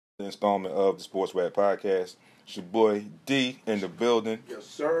installment of the Sports Rap Podcast. It's your boy D in the building. Yes,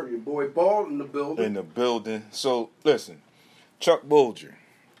 sir. Your boy Ball in the building. So, listen, Chuck Bulger,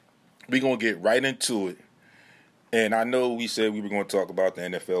 we're going to get right into it. And I know we said we were going to talk about the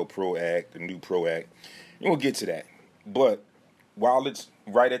NFL Pro Act, the new Pro Act. We're going to get to that. But while it's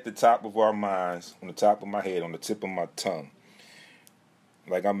right at the top of our minds, on the top of my head, on the tip of my tongue,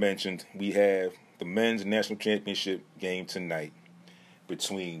 like I mentioned, we have the men's national championship game tonight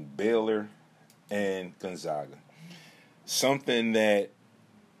between Baylor and Gonzaga. Something that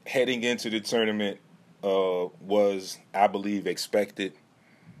heading into the tournament was, I believe, expected.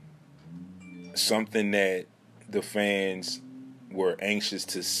 Something that the fans were anxious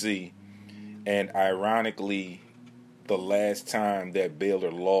to see. And ironically, the last time that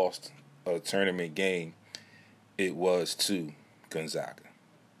Baylor lost a tournament game, it was to Gonzaga.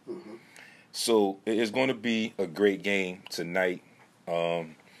 Mm-hmm. So it's going to be a great game tonight.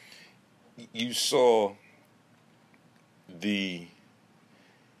 You saw the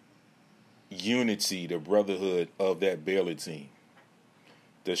unity, the brotherhood of that Baylor team,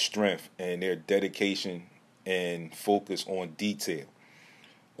 the strength and their dedication and focus on detail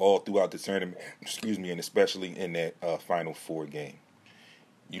all throughout the tournament, and especially in that Final Four game.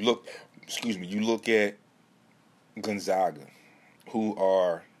 You look at Gonzaga, who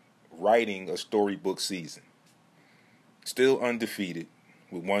are writing a storybook season, still undefeated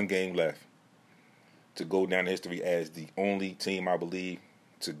with one game left, to go down in history as the only team, I believe,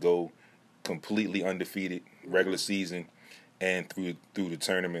 to go completely undefeated regular season and through the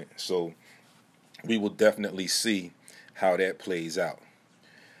tournament. So we will definitely see how that plays out.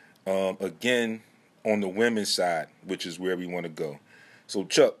 Again, on the women's side, which is where we want to go. So,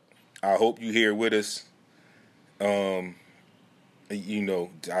 Chuck, I hope you're here with us. I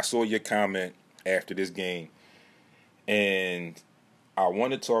saw your comment after this game, and I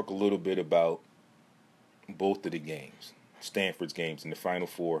want to talk a little bit about both of the games, Stanford's games in the Final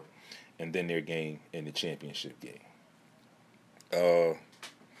Four, and then their game in the championship game.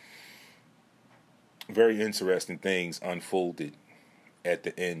 Very interesting things unfolded at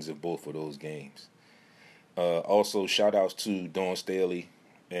the ends of both of those games. Also, shout outs to Dawn Staley,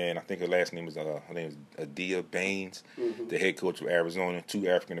 and I think her last name is Adia Baines, mm-hmm. the head coach of Arizona. 2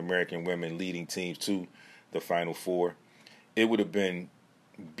 African American women leading teams to the Final Four. It would have been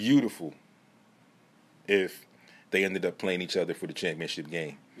beautiful if they ended up playing each other for the championship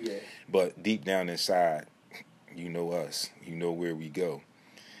game. Yeah. But deep down inside, you know us, you know where we go.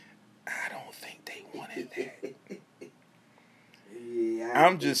 I don't think they wanted that. Yeah,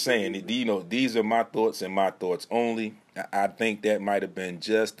 I'm just saying, these are my thoughts and my thoughts only. I think that might have been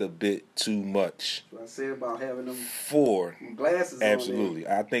just a bit too much. What I said about having them glasses absolutely.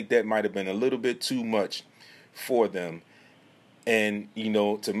 On. I think that might have been a little bit too much for them. And,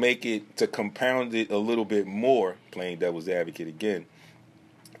 to compound it a little bit more, playing devil's advocate again,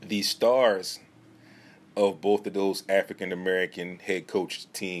 the stars of both of those African-American head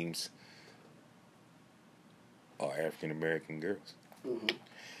coach teams are African-American girls. Mm-hmm.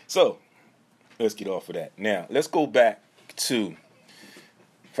 So, let's get off of that. Now, let's go back to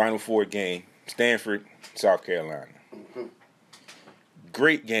Final Four game, Stanford, South Carolina. Mm-hmm.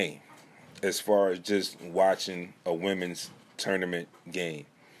 Great game as far as just watching a women's tournament game,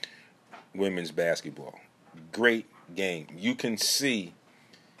 women's basketball. Great game. You can see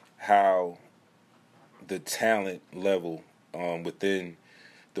how the talent level within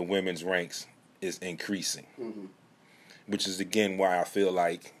the women's ranks is increasing, mm-hmm. which is again why I feel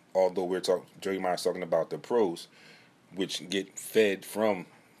like, although Jerry Meyer's talking about the pros, which get fed from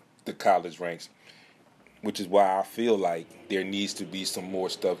the college ranks, which is why I feel like there needs to be some more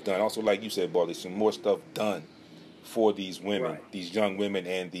stuff done. Also, like you said, Barley, some more stuff done for these women, right. These young women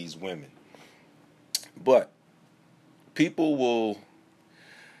and these women. But people will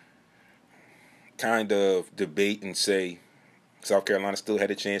kind of debate and say South Carolina still had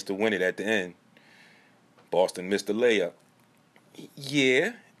a chance to win it at the end. Boston missed the layup.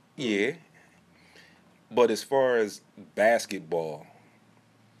 Yeah. But as far as basketball,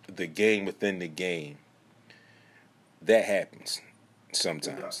 the game within the game, that happens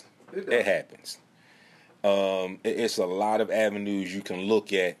sometimes. It happens. It's a lot of avenues you can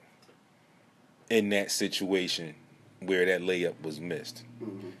look at in that situation where that layup was missed.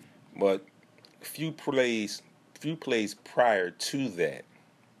 Mm-hmm. But few plays prior to that,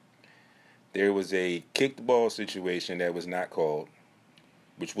 there was a kick the ball situation that was not called,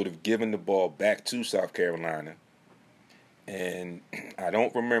 which would have given the ball back to South Carolina. And I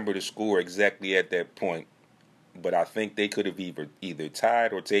don't remember the score exactly at that point, but I think they could have either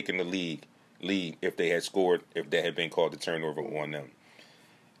tied or taken the lead if they had scored, if that had been called a turnover on them.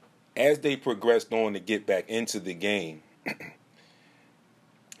 as they progressed on to get back into the game,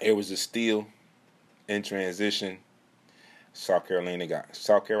 it was a steal in transition. South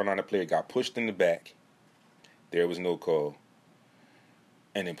Carolina player got pushed in the back. There was no call.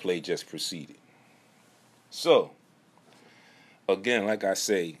 And then play just proceeded. So, again, like I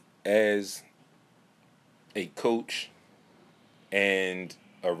say, as a coach and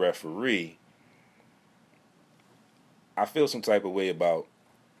a referee, I feel some type of way about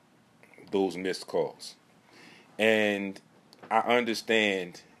those missed calls. And I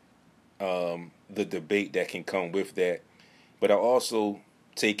understand the debate that can come with that. But I also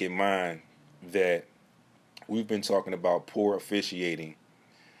take in mind that we've been talking about poor officiating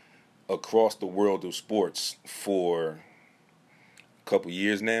across the world of sports for a couple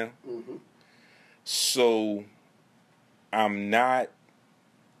years now. Mm-hmm. So I'm not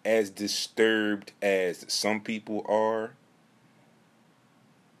as disturbed as some people are.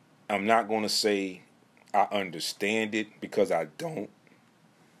 I'm not going to say I understand it because I don't.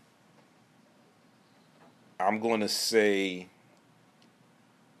 I'm going to say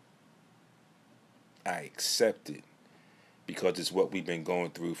I accept it because it's what we've been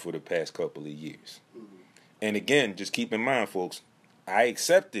going through for the past couple of years. Mm-hmm. And again, just keep in mind, folks, I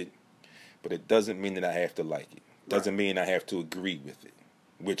accept it, but it doesn't mean that I have to like it. Doesn't mean I have to agree with it,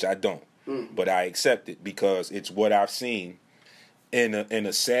 which I don't. Mm-hmm. But I accept it because it's what I've seen in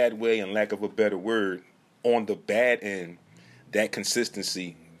a sad way, and lack of a better word, on the bad end, that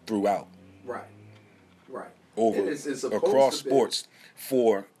consistency throughout. Right. Over it's across sports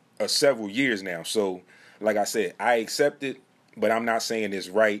for several years now. So, like I said, I accept it, but I'm not saying it's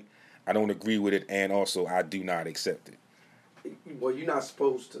right. I don't agree with it, and also I do not accept it. Well, you're not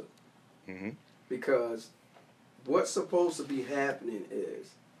supposed to. Mm-hmm. Because what's supposed to be happening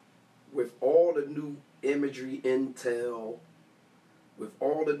is, with all the new imagery, intel, with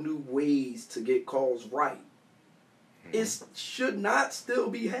all the new ways to get calls right, it should not still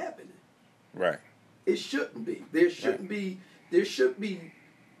be happening. Right. It shouldn't be. There shouldn't be. There should be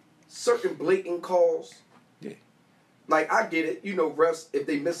certain blatant calls. Yeah. Like, I get it. You know, refs, if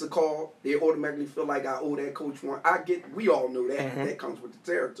they miss a call, they automatically feel like I owe that coach one. We all know that. Mm-hmm. That comes with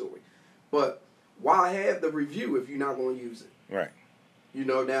the territory. But why have the review if you're not going to use it? Right. You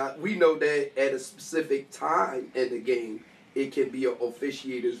know, now, we know that at a specific time in the game, it can be an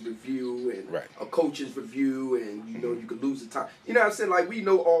officiator's review and a coach's review, and, you know, you could lose the time. You know what I'm saying? Like, we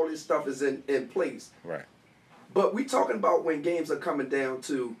know all this stuff is in place. Right. But we talking about when games are coming down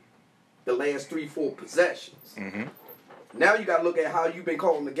to the last 3-4 possessions. Mm-hmm. Now you got to look at how you've been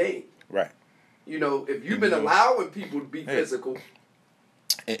calling the game. Right. You know, if you've been allowing people to be physical.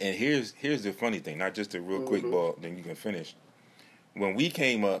 And here's the funny thing, not just a real quick ball, then you can finish. When we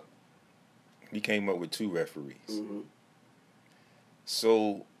came up with 2 referees. Mm-hmm.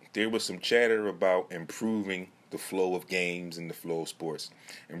 So there was some chatter about improving the flow of games and the flow of sports.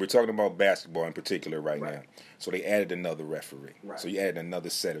 And we're talking about basketball in particular right now. So they added another referee. Right. So you added another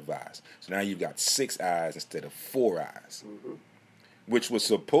set of eyes. So now you've got 6 eyes instead of 4 eyes, which was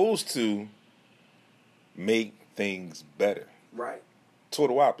supposed to make things better. Right.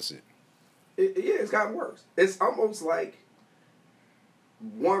 Total opposite. It's gotten worse. It's almost like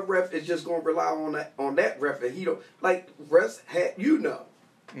one ref is just going to rely on that ref, and he don't like refs.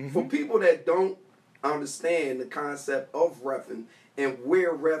 For people that don't understand the concept of reffing and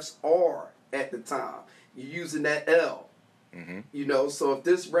where refs are at the time, you're using that L. Mm-hmm. You know, so if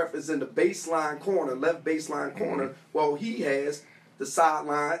this ref is in the baseline corner, left baseline corner, well, he has the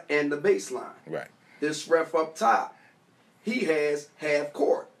sideline and the baseline. Right. This ref up top, he has half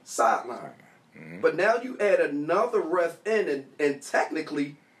court, sideline. Mm-hmm. But now you add another ref in, and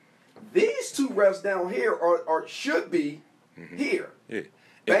technically, these 2 refs down here should be here. Yeah.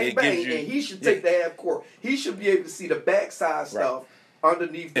 Bang, bang, and he should take the half court. He should be able to see the backside stuff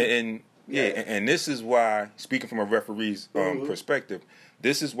underneath. And this is why, speaking from a referee's perspective,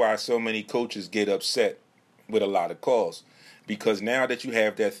 this is why so many coaches get upset with a lot of calls. Because now that you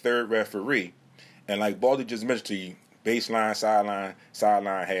have that third referee, and like Baldy just mentioned to you, baseline,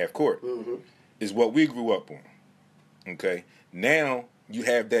 sideline, half court, is what we grew up on. Okay? Now you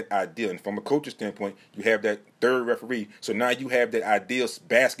have that ideal, and from a coach's standpoint, you have that third referee. So now you have that ideal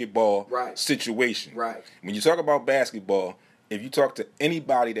basketball situation. Right. When you talk about basketball, if you talk to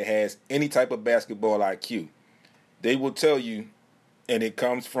anybody that has any type of basketball IQ, they will tell you, and it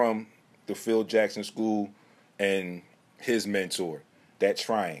comes from the Phil Jackson School and his mentor, that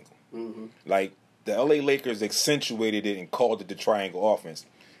triangle. Mm-hmm. Like, the LA Lakers accentuated it and called it the triangle offense.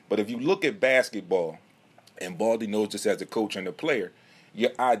 But if you look at basketball, and Baldy knows this as a coach and a player,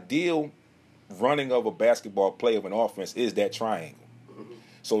 your ideal running of a basketball play of an offense is that triangle. Mm-hmm.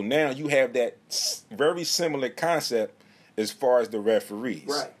 So now you have that very similar concept as far as the referees.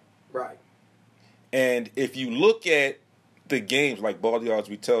 Right, right. And if you look at the games, like Baldy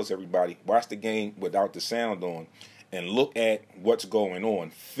always tells everybody, watch the game without the sound on and look at what's going on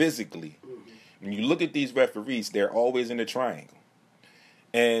physically. When you look at these referees, they're always in a triangle.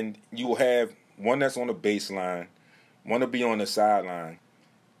 And you will have one that's on the baseline, one to be on the sideline,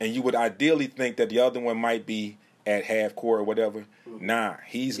 and you would ideally think that the other one might be at half court or whatever. Nah,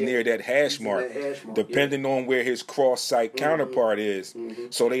 he's near that hash mark, depending on where his cross-site counterpart is.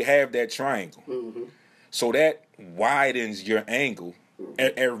 So they have that triangle. So that widens your angle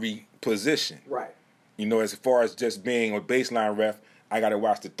at every position. Right. You know, as far as just being a baseline ref, I got to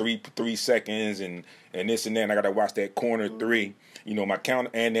watch the 3 seconds and this and that, and I got to watch that corner 3. You know, my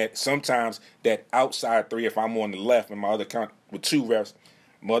counter, and that sometimes that outside 3, if I'm on the left and my other count with 2 refs,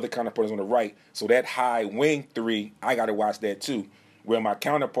 my other counterpart is on the right. So that high wing 3, I got to watch that too. Where my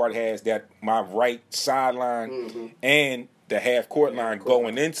counterpart has that my right sideline and the half court line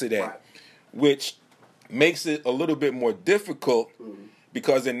going into that, which makes it a little bit more difficult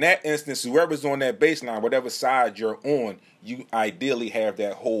because in that instance, whoever's on that baseline, whatever side you're on, you ideally have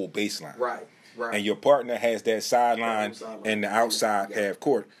that whole baseline. Right. Right. And your partner has that sideline and the outside half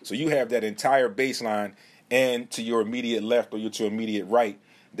court. So you have that entire baseline and to your immediate left or your to immediate right,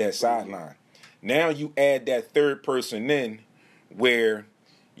 that sideline. Now you add that third person in where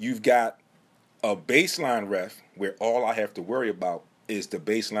you've got a baseline ref where all I have to worry about is the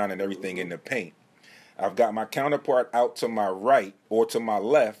baseline and everything in the paint. I've got my counterpart out to my right or to my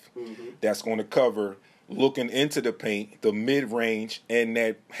left that's going to cover looking into the paint, the mid-range, and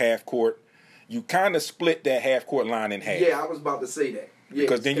that half court. You kind of split that half court line in half. Yeah, I was about to say that. Yeah,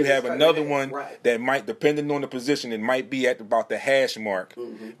 because then you have another one that might, depending on the position, it might be at about the hash mark,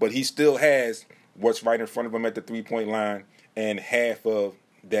 but he still has what's right in front of him at the 3-point line and half of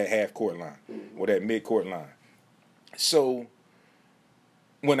that half court line or that mid court line. So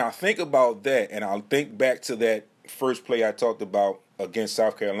when I think about that, and I'll think back to that first play I talked about against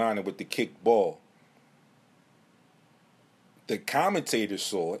South Carolina with the kick ball, the commentators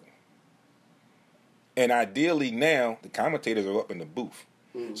saw it. And ideally now, the commentators are up in the booth.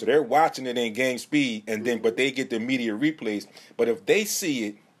 So they're watching it in game speed, and then but they get the immediate replays. But if they see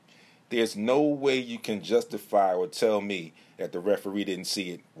it, there's no way you can justify or tell me that the referee didn't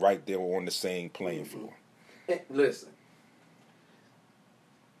see it right there on the same playing floor. Listen,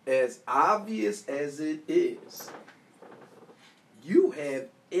 as obvious as it is, you have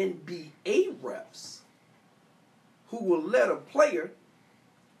NBA refs who will let a player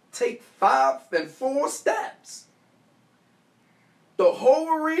take 5 and 4 steps. The whole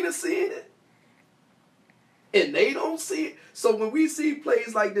arena seeing it, and they don't see it. So when we see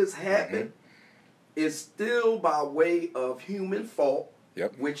plays like this happen, it's still by way of human fault,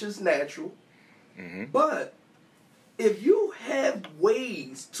 which is natural. But if you have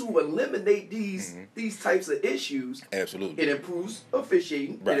ways to eliminate these types of issues, absolutely, it improves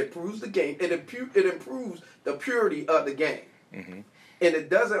officiating, it improves the game, it improves the purity of the game. And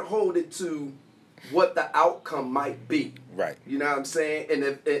it doesn't hold it to what the outcome might be. Right. You know what I'm saying? And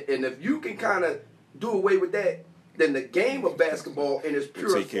if you can kind of do away with that, then the game of basketball in its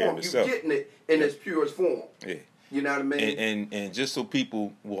purest form, you're getting it in its purest form. Yeah. You know what I mean? And just so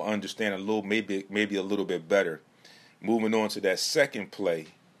people will understand a little, maybe a little bit better, moving on to that second play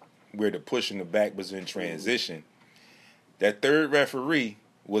where the push in the back was in transition, that third referee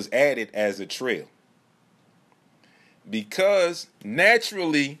was added as a trail. Because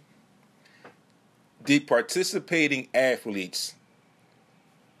naturally, the participating athletes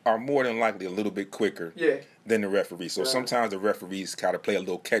are more than likely a little bit quicker than the referee. So sometimes the referees kind of play a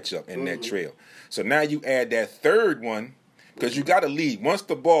little catch-up in that trail. So now you add that third one, because you got to lead. Once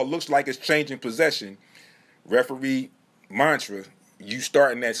the ball looks like it's changing possession, referee mantra, you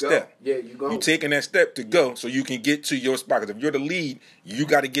starting that step. Yeah, you go. You taking that step to go so you can get to your spot. Because if you're the lead, you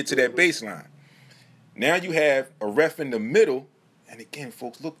got to get to that baseline. Now you have a ref in the middle, and again,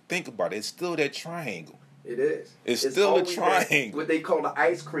 folks, think about it. It's still that triangle. It is. It's still a triangle. What they call the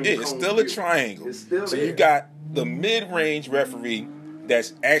ice cream cone. It's still a triangle. It's still so there. You got the mid-range referee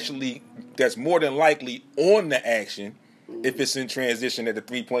that's more than likely on the action if it's in transition at the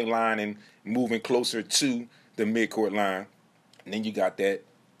 3-point line and moving closer to the mid-court line. And then you got that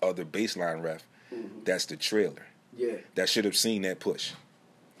other baseline ref. That's the trailer. Yeah. That should have seen that push.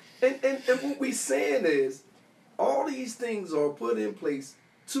 And what we're saying is, all these things are put in place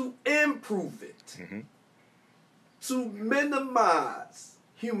to improve it, to minimize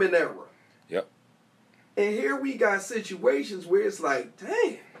human error. Yep. And here we got situations where it's like,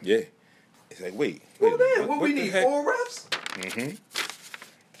 damn. Yeah. It's like, wait. Well, damn, what we need, 4 refs?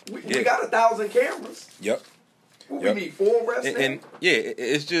 We got 1,000 cameras. Yep. We need 4 refs now? And yeah,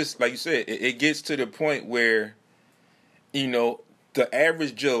 it's just like you said. It gets to the point where, the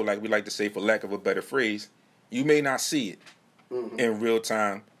average Joe, like we like to say, for lack of a better phrase, you may not see it in real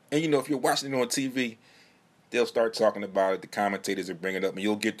time. And if you're watching it on TV, they'll start talking about it. The commentators will bring it up, and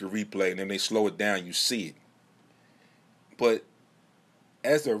you'll get the replay, and then they slow it down. You see it. But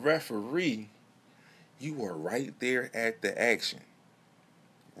as a referee, you are right there at the action.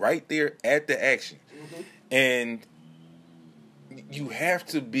 Right there at the action. And you have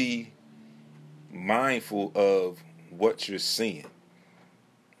to be mindful of what you're seeing.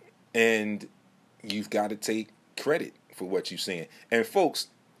 And you've got to take credit for what you're seeing. And folks,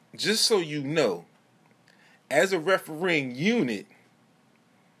 just so you know, as a refereeing unit,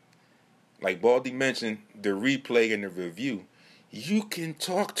 like Baldy mentioned, the replay and the review, you can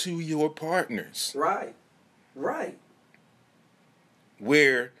talk to your partners. Right.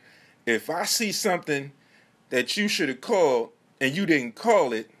 Where if I see something that you should have called and you didn't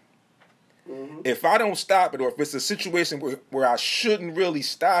call it, if I don't stop it, or if it's a situation where I shouldn't really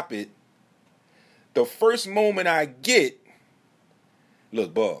stop it, the first moment I get,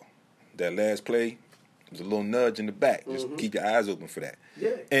 look, ball, that last play was a little nudge in the back. Just keep your eyes open for that.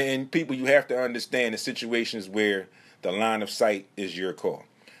 Yeah. And people, you have to understand the situations where the line of sight is your call.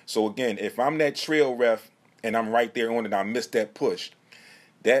 So again, if I'm that trail ref and I'm right there on it, I missed that push,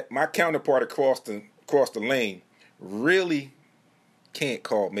 that my counterpart across the lane really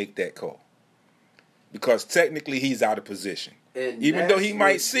can't make that call, because technically he's out of position. And even though he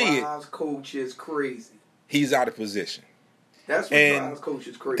might see it, drives coaches crazy. He's out of position. That's what drives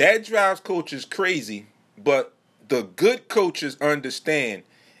coaches crazy. That drives coaches crazy, but the good coaches understand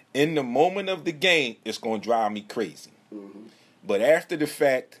in the moment of the game, it's going to drive me crazy. But after the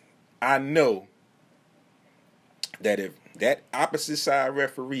fact, I know that if that opposite side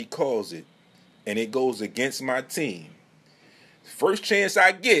referee calls it and it goes against my team, first chance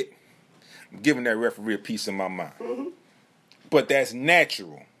I get, I'm giving that referee a piece of my mind. But that's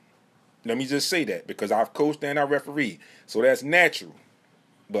natural. Let me just say that, because I've coached and I refereed. So that's natural.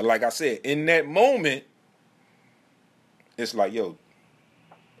 But like I said, in that moment, it's like, yo,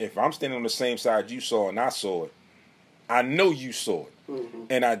 if I'm standing on the same side you saw and I saw it, I know you saw it.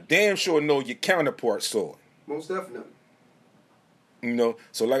 And I damn sure know your counterpart saw it. Most definitely.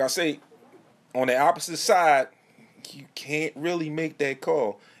 So like I say, on the opposite side, you can't really make that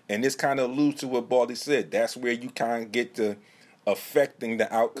call. And this kind of alludes to what Baldy said. That's where you kind of get to affecting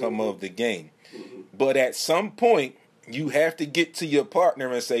the outcome of the game. But at some point, you have to get to your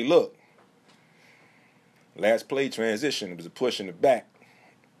partner and say, look, last play transition, it was a push in the back.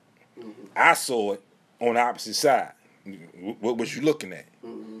 I saw it on the opposite side. What was you looking at?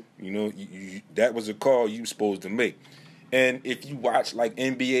 That was a call you supposed to make. And if you watch like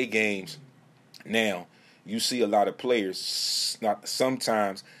NBA games now, you see a lot of players,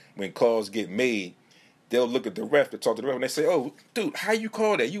 sometimes when calls get made, they'll look at the ref to talk to the ref and they say, oh, dude, how you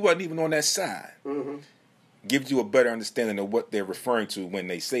call that? You wasn't even on that side. Gives you a better understanding of what they're referring to when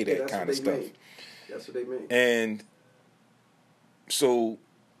they say that kind of stuff. That's what they mean. And so,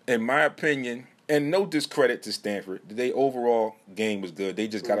 in my opinion, and no discredit to Stanford, their overall game was good. They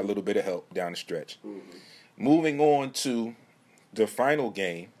just got a little bit of help down the stretch. Moving on to the final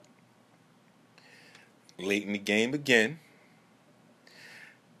game, late in the game again,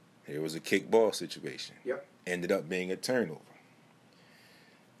 there was a kickball situation. Ended up being a turnover.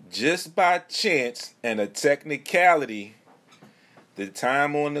 Just by chance and a technicality, the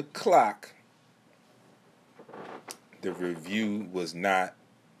time on the clock, the review was not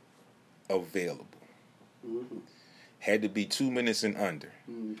available. Had to be 2 minutes and under.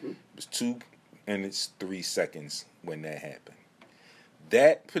 It was 2 minutes 3 seconds when that happened.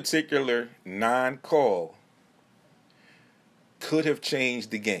 That particular non-call could have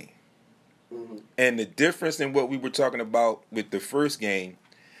changed the game. And the difference in what we were talking about with the first game,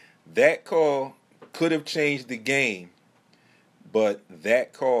 that call could have changed the game, but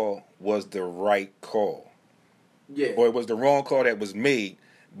that call was the right call. Or it was the wrong call that was made,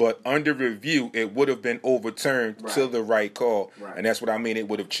 but under review, it would have been overturned to the right call. And that's what I mean. It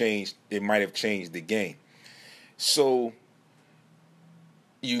would have changed. It might have changed the game. So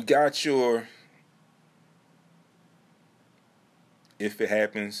you got your, if it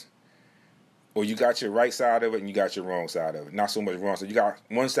happens, or you got your right side of it and you got your wrong side of it. Not so much wrong. So you got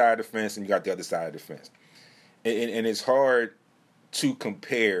one side of the fence and you got the other side of the fence. And it's hard to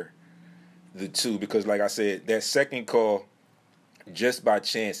compare the two because, like I said, that second call, just by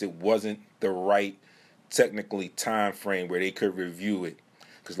chance, it wasn't the right technically time frame where they could review it.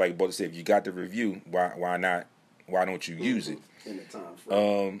 Because like Baldy said, if you got the review, why not? Why don't you use it? In the time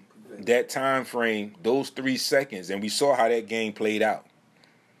frame. that time frame, those 3 seconds, and we saw how that game played out.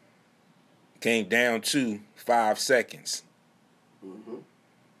 Came down to 5 seconds. Mm-hmm.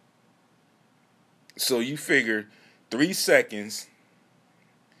 So you figure 3 seconds.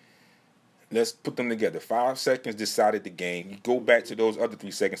 Let's put them together. 5 seconds decided the game. You go back to those other 3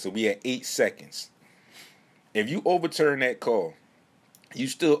 seconds, so we had 8 seconds. If you overturn that call, you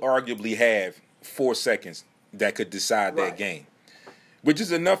still arguably have 4 seconds that could decide that game, which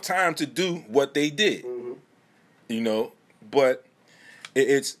is enough time to do what they did. Mm-hmm. You know, but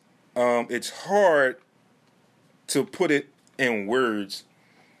it's hard to put it in words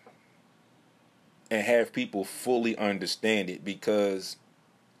and have people fully understand it, because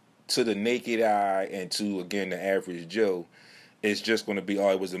to the naked eye and to, again, the average Joe, it's just going to be, oh,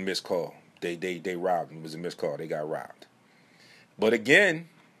 it was a missed call. They robbed them. It was a missed call. They got robbed. But again,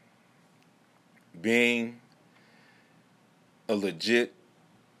 being a legit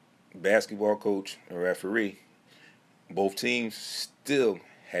basketball coach or referee, both teams still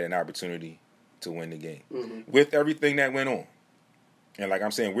had an opportunity to win the game with everything that went on. And like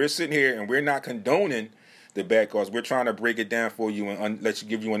I'm saying, we're sitting here and we're not condoning the bad calls. We're trying to break it down for you and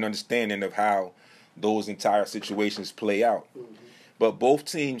give you an understanding of how those entire situations play out. Mm-hmm. But both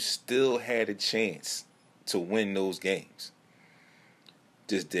teams still had a chance to win those games.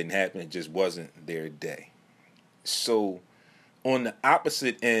 Just didn't happen. It just wasn't their day. So on the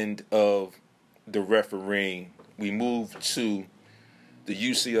opposite end of the refereeing, we move to the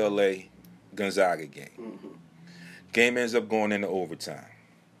UCLA Gonzaga game. Mm-hmm. Game ends up going into overtime.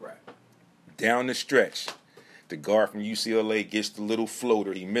 Right. Down the stretch, the guard from UCLA gets the little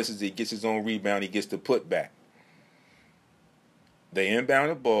floater. He misses it. He gets his own rebound. He gets the putback. They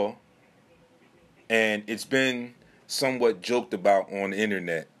inbound the ball, and it's been somewhat joked about on the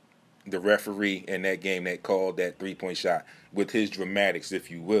internet, the referee in that game that called that three-point shot with his dramatics, if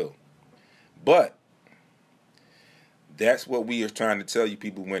you will. But that's what we are trying to tell you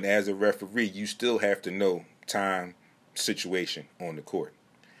people, when as a referee, you still have to know time, situation on the court.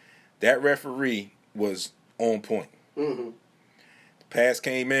 That referee was on point. Mm-hmm. The pass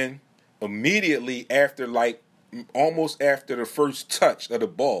came in immediately after, almost after the first touch of the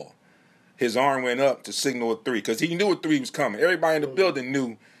ball. His arm went up to signal a three because he knew a three was coming. Everybody in the building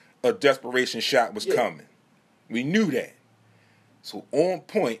knew a desperation shot was coming. We knew that. So on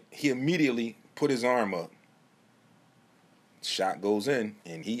point, he immediately put his arm up. Shot goes in,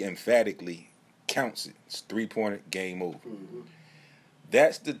 and he emphatically counts it. It's 3-pointer, game over. Mm-hmm.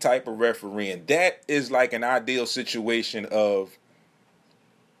 That's the type of refereeing. That is like an ideal situation of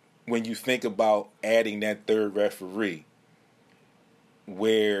when you think about adding that third referee,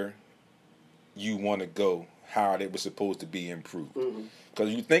 where you want to go, how they were supposed to be improved.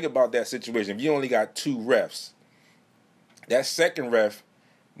 Because you think about that situation, if you only got 2 refs, that second ref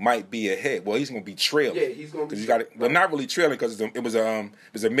might be ahead. Well, he's going to be trailing. Yeah, he's going to be. Well, not really trailing because it was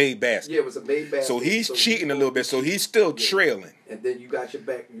a made basket. Yeah, it was a made basket. So he's cheating a little bit. So he's still trailing. And then you got your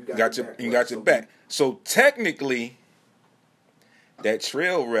back. You got your back. So technically, that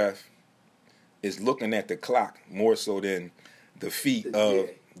trail ref is looking at the clock more so than the feet of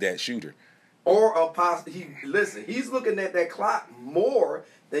that shooter. Or he's looking at that clock more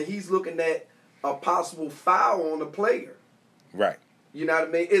than he's looking at a possible foul on the player. Right. You know what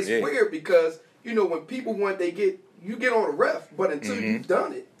I mean? It's weird because, when people you get on a ref, but until you've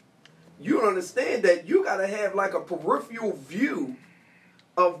done it, you don't understand that you got to have like a peripheral view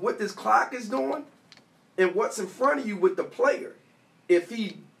of what this clock is doing and what's in front of you with the player. If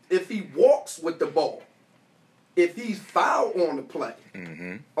he walks with the ball, if he's fouled on the play,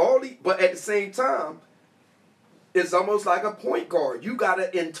 but at the same time, it's almost like a point guard. You got an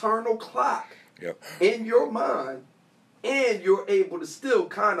internal clock in your mind, and you're able to still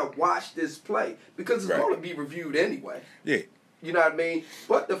kind of watch this play because it's going to be reviewed anyway. Yeah. You know what I mean?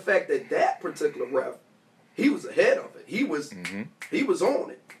 But the fact that particular ref, he was ahead of it. He was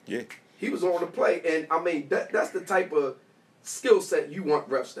on it. Yeah. He was on the play. And, I mean, that's the type of skill set you want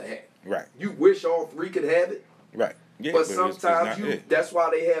refs to have. Right. You wish all 3 could have it. Right. Yeah, but sometimes that's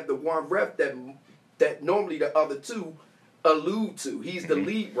why they have the one ref that normally the other 2 allude to. He's the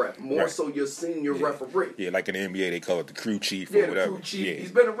lead ref, more so your senior referee. Yeah, like in the NBA, they call it the crew chief or whatever. The crew chief. Yeah.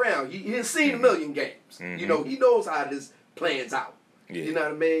 He's been around. He's seen a million games. He knows how this plans out. Yeah. You know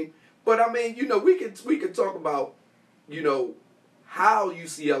what I mean? But I mean, we could talk about, how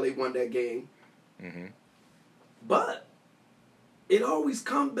UCLA won that game. But it always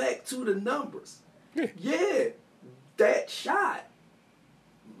comes back to the numbers. Yeah, that shot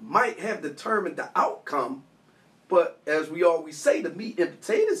might have determined the outcome. But as we always say, the meat and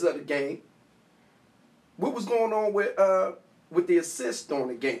potatoes of the game, what was going on with the assist on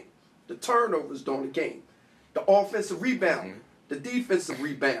the game? the turnovers during the game, the offensive rebound, the defensive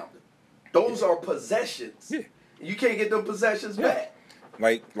rebound. Those are possessions. Yeah. You can't get them possessions back.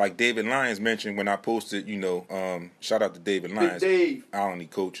 Like David Lyons mentioned when I posted, shout out to David Lyons, Dave. Alany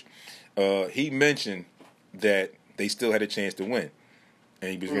coach. He mentioned that they still had a chance to win.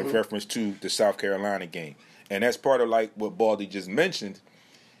 And he was in reference to the South Carolina game. And that's part of like what Baldy just mentioned.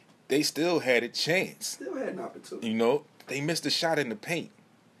 They still had a chance. Still had an opportunity. They missed a shot in the paint.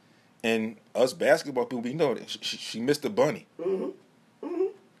 And us basketball people, we know that she missed the bunny.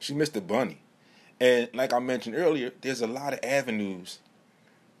 She missed the bunny. And like I mentioned earlier, there's a lot of avenues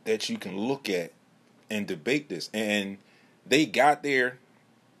that you can look at and debate this. And they got there,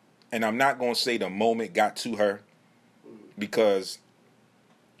 and I'm not going to say the moment got to her, because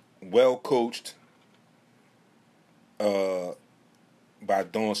well coached by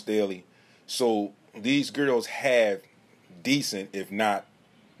Dawn Staley. So these girls have decent, if not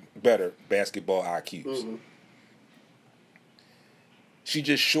better, basketball IQs. She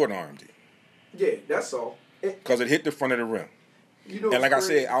just short-armed it. Yeah, that's all. Because it hit the front of the rim. And like I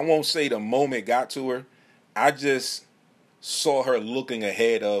said, I won't say the moment got to her. I just saw her looking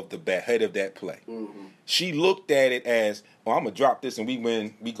ahead of that play. She looked at it as, I'm going to drop this and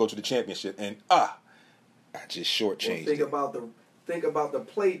we go to the championship. And I just shortchanged it. Think about the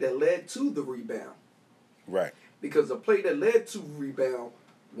play that led to the rebound. Right. Because the play that led to the rebound,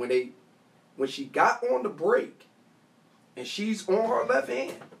 when she got on the break and she's on her left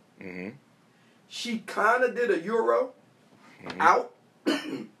hand, she kind of did a Euro out.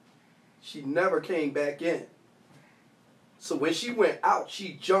 She never came back in. So when she went out,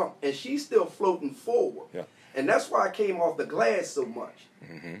 she jumped, and she's still floating forward. Yeah. And that's why I came off the glass so much.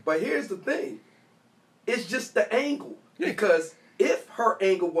 But here's the thing. It's just the angle. Yeah. Because if her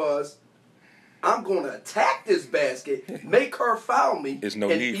angle was, I'm going to attack this basket, make her foul me. There's no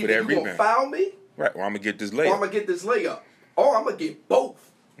need for that rebound. You're going to foul me. Right. Or I'm going to get this Or I'm going to get this layup. Or I'm going to get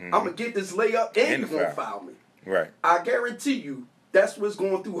both. I'm going to get this layup and you're going to foul me. Right. I guarantee you that's what's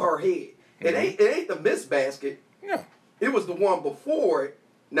going through her head. It ain't the missed basket. No. It was the one before it.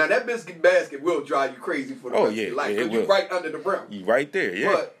 Now, that missed basket will drive you crazy for the rest of your life. Because you're right under the rim. You right there,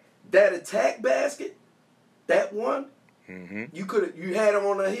 yeah. But that attack basket, that one, you had her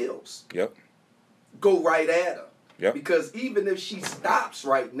on her heels. Yep. Go right at her. Yep. Because even if she stops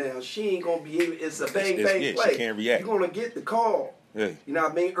right now, she ain't going to be able, it's a bang play. She can't react. You're going to get the call. Yeah. You know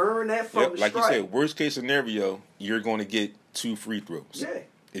what I mean? Earn that from the strike. Like you said, worst case scenario, you're going to get 2 free throws. Yeah.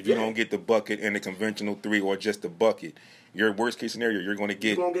 If you don't get the bucket and the conventional 3 or just the bucket, your worst case scenario, you're going to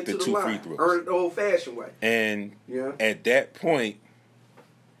get the 2 free throws. Earn it the old-fashioned way. And at that point,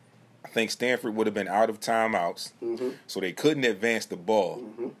 I think Stanford would have been out of timeouts, so they couldn't advance the ball.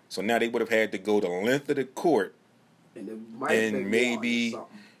 So now they would have had to go the length of the court and maybe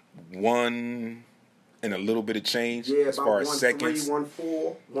one and a little bit of change as far as seconds,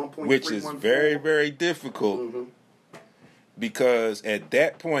 1.4, 1.3, which is very, very difficult because at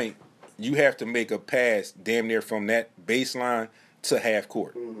that point, you have to make a pass damn near from that baseline to half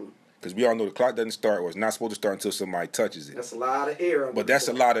court. Because we all know the clock doesn't start, or it's not supposed to start until somebody touches it. That's a lot of air. But that's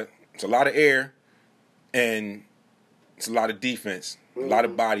it's a lot of air, and it's a lot of defense, a lot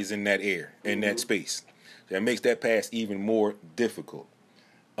of bodies in that air, in that space. That makes that pass even more difficult.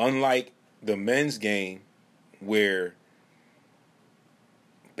 Unlike the men's game, where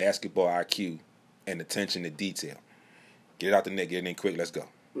basketball IQ and attention to detail. Get it out the net, get it in quick, let's go.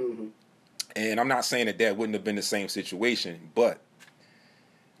 And I'm not saying that wouldn't have been the same situation, but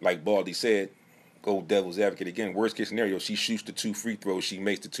like Baldy said, go devil's advocate again, worst case scenario, she shoots the 2 free throws, she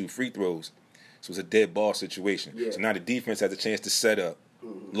makes the 2 free throws. So it's a dead ball situation. So now the defense has a chance to set up,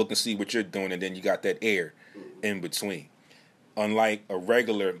 look and see what you're doing, and then you got that air in between. Unlike a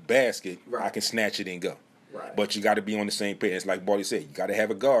regular basket, I can snatch it and go. But you got to be on the same page. It's like Baldy said, you got to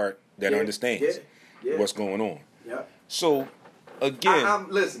have a guard that understands what's going on. So, again,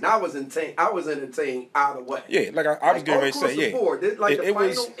 listen, I was entertained either way. Yeah, like I was getting ready to say, the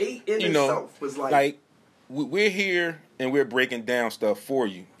final 8 in itself was like we're here and we're breaking down stuff for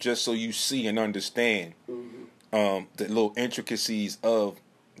you just so you see and understand the little intricacies of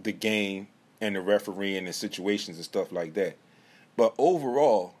the game and the refereeing and the situations and stuff like that. But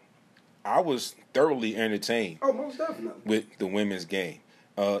overall, I was thoroughly entertained. Oh, most definitely. With the women's game.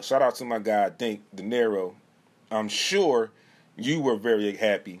 Shout out to my guy, Dink De Niro. I'm sure you were very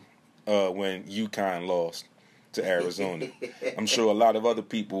happy when UConn lost to Arizona. I'm sure a lot of other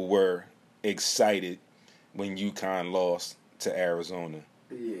people were excited when UConn lost to Arizona.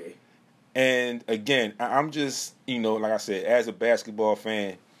 Yeah. And again, I'm just, like I said, as a basketball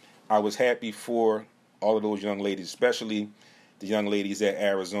fan, I was happy for all of those young ladies, especially the young ladies at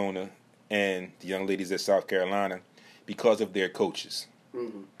Arizona and the young ladies at South Carolina because of their coaches.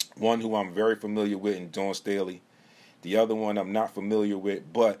 One who I'm very familiar with in Dawn Staley. The other one I'm not familiar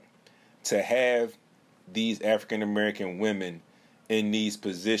with. But to have these African American women in these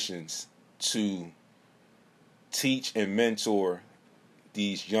positions to teach and mentor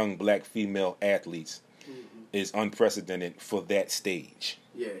these young black female athletes is unprecedented for that stage.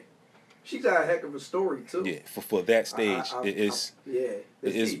 Yeah. She's got a heck of a story too. Yeah, for that stage, it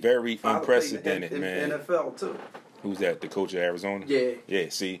is very unprecedented, man. NFL too. Who's that? The coach of Arizona? Yeah. Yeah,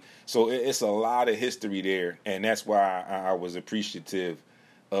 see, so it's a lot of history there, and that's why I was appreciative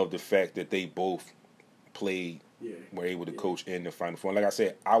of the fact that they both played, were able to coach in the Final Four. Like I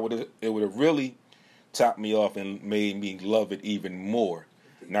said, it would have really topped me off and made me love it even more.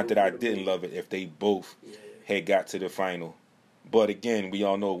 Not that I didn't love it if they both had got to the final. But again, we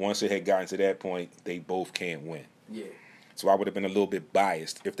all know once it had gotten to that point, they both can't win. Yeah. So I would have been a little bit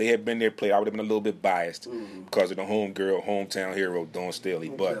biased. If they had been there played, I would have been a little bit biased because of the hometown hero, Dawn Staley.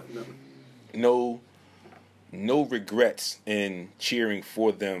 But no regrets in cheering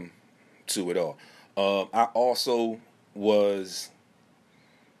for them to it all. I also was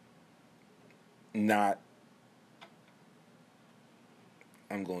not,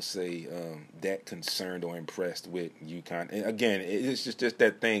 I'm going to say, that concerned or impressed with UConn. And again, it's just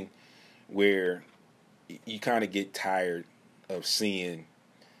that thing where you kind of get tired of seeing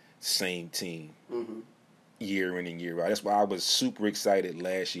same team year in and year out. That's why I was super excited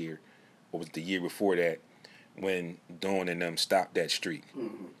last year, or was the year before that, when Dawn and them stopped that streak.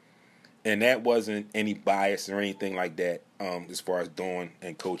 And that wasn't any bias or anything like that as far as Dawn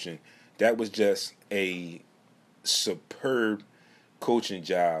and coaching. That was just a superb coaching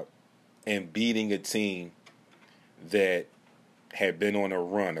job and beating a team that had been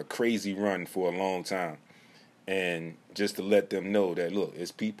on a crazy run for a long time. And just to let them know that, look,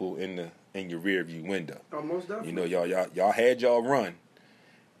 it's people in your rear view window. Almost definitely. You know, y'all had y'all run,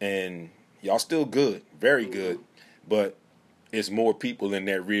 and y'all still good, very good, but it's more people in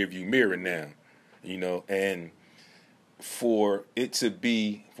that rear view mirror now. You know, and for it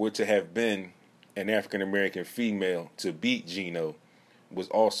to have been an African American female to beat Gino was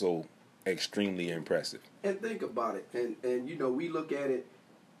also extremely impressive. And think about it, and you know, we look at it,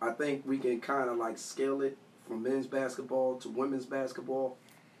 I think we can kind of like scale it from men's basketball to women's basketball.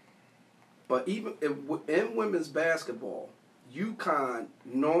 But even in women's basketball, UConn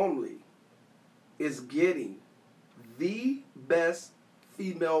normally is getting the best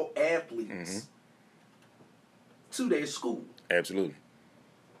female athletes to their school. Absolutely.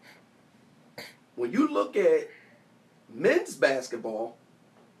 When you look at men's basketball,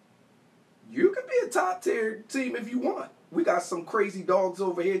 you could be a top tier team if you want. We got some crazy dogs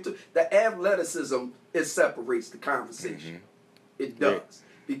over here too. The athleticism, it separates the conversation. It does. Yeah.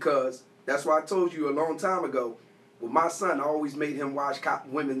 Because that's why I told you a long time ago, with my son, I always made him watch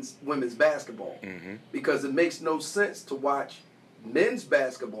women's basketball. Because it makes no sense to watch men's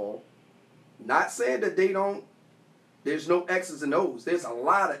basketball. Not saying that there's no X's and O's. There's a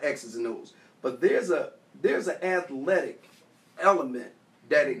lot of X's and O's. But there's an athletic element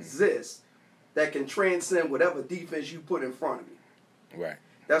that exists that can transcend whatever defense you put in front of you. Right.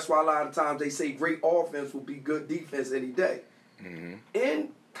 That's why a lot of times they say great offense will be good defense any day. In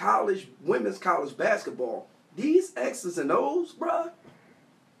women's college basketball, these X's and O's, bruh,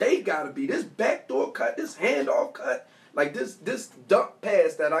 they gotta be this backdoor cut, this handoff cut, like this dump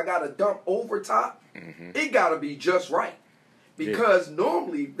pass that I gotta dump over top. It gotta be just right. Because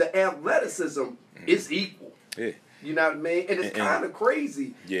normally the athleticism is equal. Yeah. You know what I mean? And it's kind of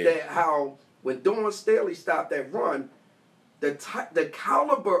crazy that how when Dawn Staley stopped that run, the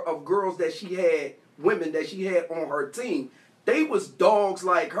caliber of girls that she had, women that she had on her team, they was dogs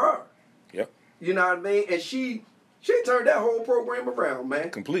like her. Yep. You know what I mean? And she turned that whole program around, man.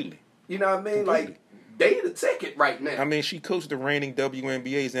 Completely. You know what I mean? Completely. Like, they the ticket right now. I mean, she coached the reigning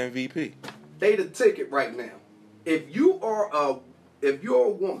WNBA's MVP. They the ticket right now. If you're a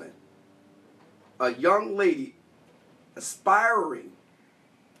woman, a young lady aspiring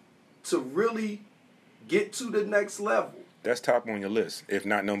to really get to the next level, that's top on your list, if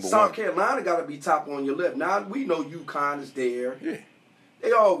not number one. South Carolina got to be top on your list. Now, we know UConn is there. Yeah.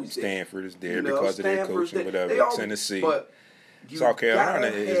 They always Stanford is there, you know, because of their coaching, whatever. Tennessee. But South Carolina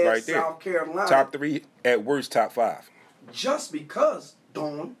is right there. South Carolina. Top 3, at worst, top 5. Just because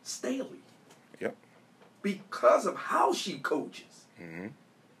Dawn Staley. Yep. Because of how she coaches.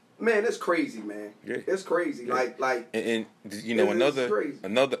 Man, it's crazy, man. Yeah. It's crazy. Yeah. Like and you know,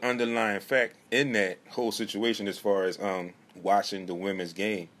 another underlying fact in that whole situation as far as watching the women's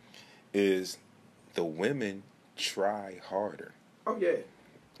game is the women try harder. Oh yeah.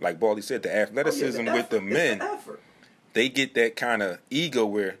 like Baldy said, the athleticism with the men, they get that kind of ego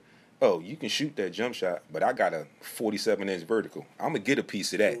where, oh, you can shoot that jump shot, but I got a 47-inch vertical. I'm going to get a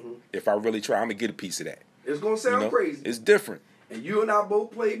piece of that. If I really try, I'm going to get a piece of that. It's going to sound crazy. It's different. And you and I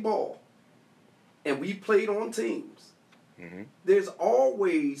both played ball. And we played on teams. There's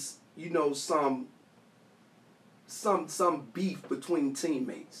always, some beef between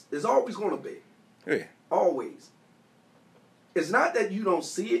teammates. There's always going to be. Yeah. Always. It's not that you don't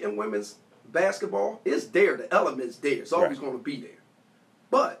see it in women's basketball. It's there. The element's there. It's always going to be there.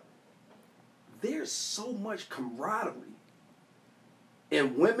 But there's so much camaraderie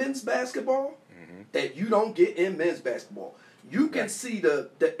in women's basketball that you don't get in men's basketball. You can see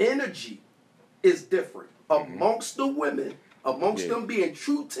the energy is different amongst the women, amongst them being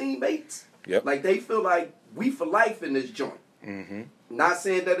true teammates. Yep. Like they feel like we for life in this joint. Not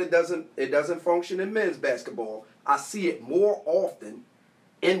saying that it doesn't function in men's basketball. I see it more often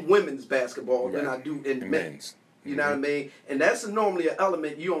in women's basketball than I do in men's. You know what I mean? And that's normally an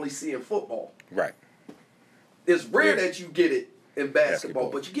element you only see in football. Right. It's rare that you get it in basketball,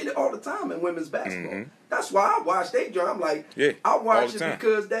 but you get it all the time in women's basketball. That's why I watch that joint. I'm like, I watch it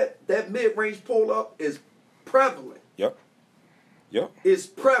because that mid-range pull-up is prevalent. Yep. It's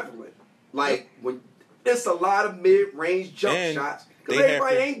prevalent. Like, when it's a lot of mid-range jump shots. Because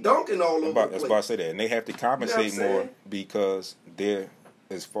everybody ain't dunking all over the place. That's why I say that. And they have to compensate more because they're,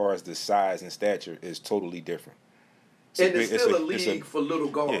 as far as the size and stature, is totally different. It's still a league for little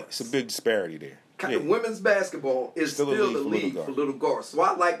guards. Yeah, it's a big disparity there. Women's basketball is still a league for little guards. So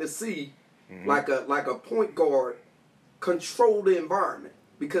I like to see like a point guard control the environment,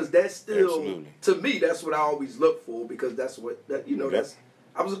 because that's still to me, that's what I always look for, because that's what that's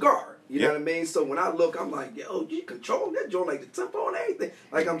I was a guard. You know what I mean? So when I look, I'm like, yo, you control that joint, like the tempo and everything.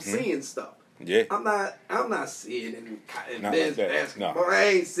 Like I'm seeing stuff. Yeah. I'm not seeing it in men's like basketball. No. I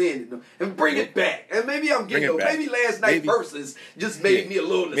ain't seeing it. And bring it back. And maybe I'm getting maybe last night versus just made me a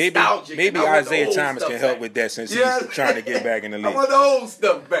little nostalgic. Maybe Isaiah Thomas can help with that, since he's trying to get back in the league. I want the old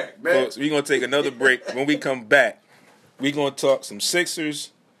stuff back, man. Folks, we're going to take another break. When we come back, we're going to talk some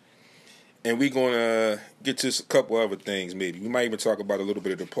Sixers, and we're going to get to a couple other things maybe. We might even talk about a little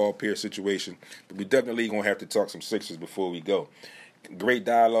bit of the Paul Pierce situation, but we definitely going to have to talk some Sixers before we go. Great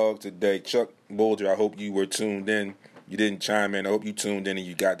dialogue today. Chuck Bolger, I hope you were tuned in. You didn't chime in. I hope you tuned in and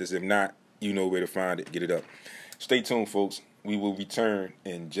you got this. If not, you know where to find it. Get it up. Stay tuned, folks. We will return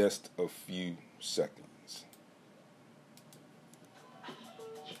in just a few seconds.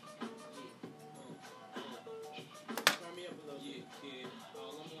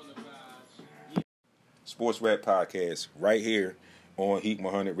 Sports Rap Podcast right here on Heat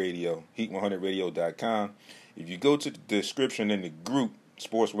 100 Radio, heat100radio.com. If you go to the description in the group,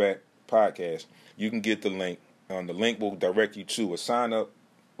 Sports Rap Podcast, you can get the link. The link will direct you to a sign-up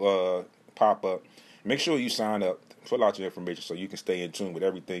pop-up. Make sure you sign up, fill out your information so you can stay in tune with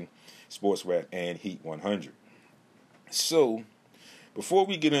everything Sports Rap and Heat 100. So, before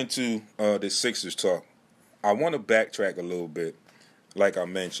we get into the Sixers talk, I want to backtrack a little bit, like I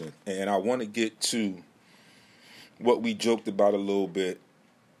mentioned, and I want to get to what we joked about a little bit,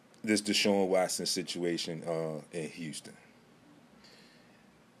 this Deshaun Watson situation in Houston.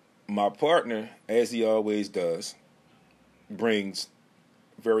 My partner, as he always does, brings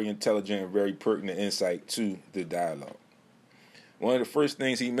very intelligent and very pertinent insight to the dialogue. One of the first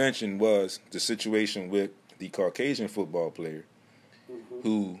things he mentioned was the situation with the Caucasian football player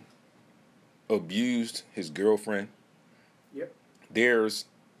who abused his girlfriend. Yep. There's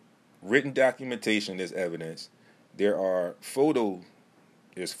written documentation as evidence. There's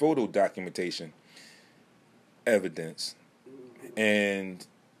photo documentation evidence, and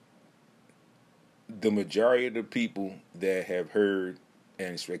the majority of the people that have heard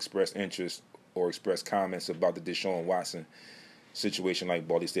and expressed interest or expressed comments about the Deshaun Watson situation, like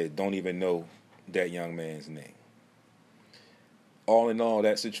Baldy said, don't even know that young man's name. All in all,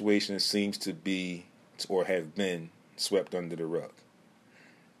 that situation seems to be or have been swept under the rug.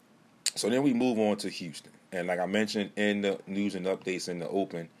 So then we move on to Houston. And like I mentioned in the news and updates in the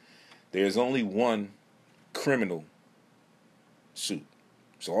open, there's only one criminal suit.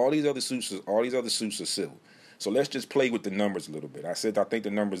 So all these other suits are civil. So let's just play with the numbers a little bit. I think the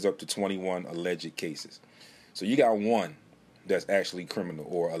number's up to 21 alleged cases. So you got one that's actually criminal,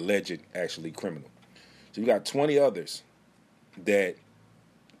 or alleged actually criminal. So you got 20 others that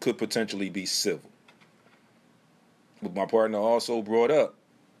could potentially be civil. But my partner also brought up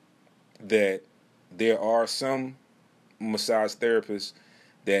that there are some massage therapists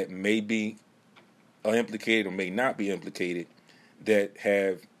that may be implicated or may not be implicated that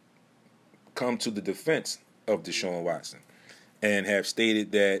have come to the defense of Deshaun Watson. and have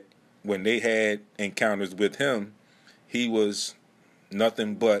stated that when they had encounters with him, he was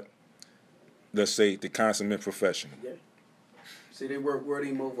nothing but, let's say, the consummate professional. Yeah. See, they worked with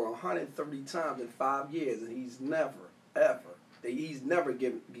him over 130 times in 5 years, and he's never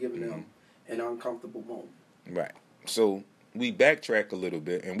given them an uncomfortable moment. Right. So we backtrack a little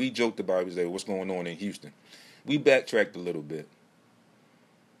bit, and we joked about it, what's going on in Houston. We backtracked a little bit.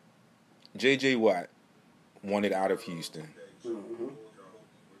 J.J. Watt wanted out of Houston. Mm-hmm.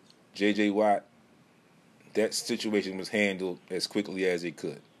 J.J. Watt, that situation was handled as quickly as it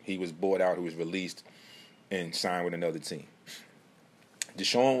could. He was bought out, he was released, and signed with another team.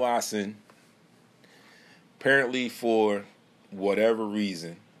 Deshaun Watson, apparently for whatever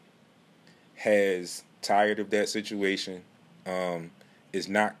reason, has tired of that situation, is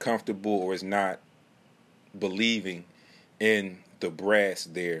not comfortable or is not believing in the brass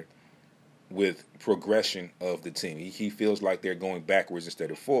there with progression of the team. He feels like they're going backwards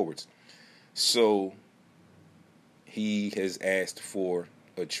instead of forwards. So he has asked for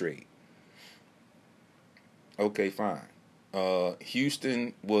a trade. Okay, fine.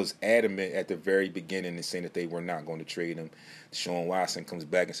 Houston was adamant at the very beginning in saying that they were not going to trade him. Deshaun Watson comes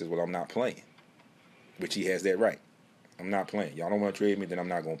back and says, well, I'm not playing, which he has that right. I'm not playing. Y'all don't want to trade me, then I'm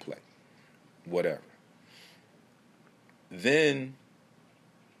not going to play. Whatever. Then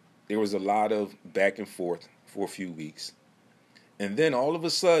there was a lot of back and forth for a few weeks. And then all of a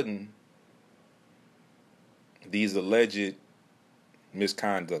sudden, these alleged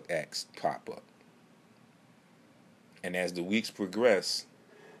misconduct acts pop up. And as the weeks progress,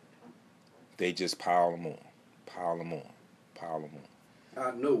 they just pile them on. Out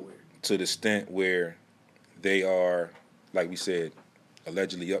of nowhere. To the extent where they are, like we said,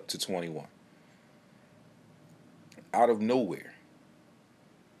 allegedly up to 21. Out of nowhere.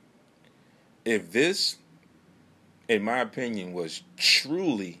 If this, in my opinion, was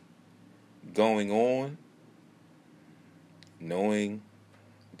truly going on, knowing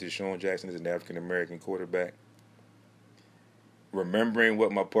Deshaun Jackson is an African-American quarterback, remembering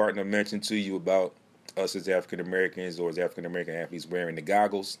what my partner mentioned to you about us as African-Americans or as African-American athletes wearing the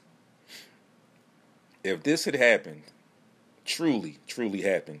goggles, if this had happened, truly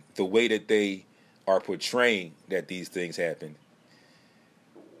happened, the way that they are portraying that these things happened,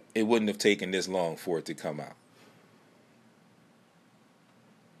 it wouldn't have taken this long for it to come out.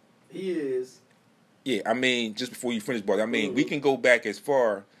 He is. Yeah, I mean, just before you finish, Bart, I mean, we can go back as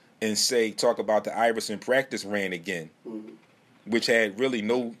far and talk about the Iverson practice ran again, which had really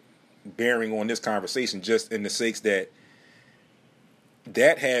no bearing on this conversation, just in the sakes that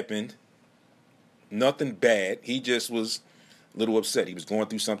happened, nothing bad. He just was a little upset. He was going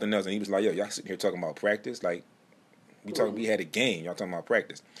through something else, and he was like, yo, y'all sitting here talking about practice? Like, we had a game. Y'all talking about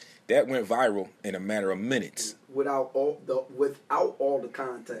practice. That went viral in a matter of minutes. Without all the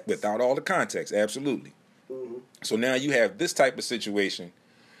context. Without all the context, absolutely. Mm-hmm. So now you have this type of situation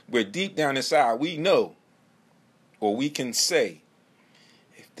where deep down inside we know, or we can say,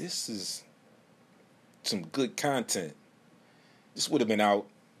 if this is some good content, this would have been out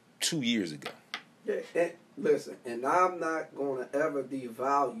 2 years ago. Yeah, and listen, and I'm not going to ever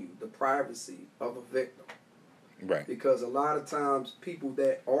devalue the privacy of a victim. Right. Because a lot of times people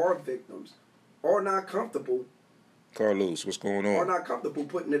that are victims are not comfortable. Carlos, what's going on? Are not comfortable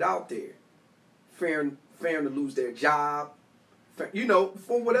putting it out there. Fearing to lose their job. For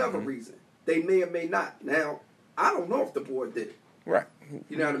whatever reason. They may or may not. Now, I don't know if the boy did it. Right.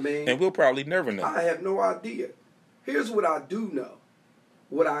 You know what I mean? And we'll probably never know. I have no idea. Here's what I do know.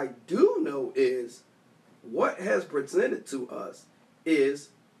 What I do know is what has presented to us is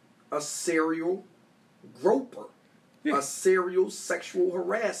a serial groper, a serial sexual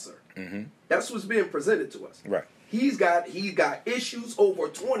harasser. Mm-hmm. That's what's being presented to us. Right. He's got issues over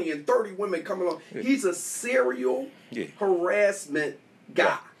 20 and 30 women coming on. Yeah. He's a serial harassment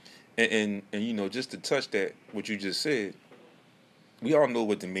guy. Right. And just to touch that, what you just said, we all know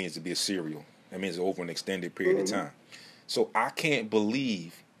what it means to be a serial. That means over an extended period of time. So I can't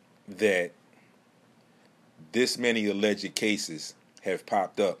believe that this many alleged cases have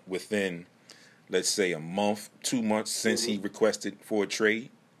popped up within, let's say, a month, 2 months since he requested for a trade.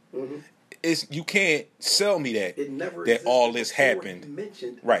 Mm-hmm. You can't sell me that all this happened.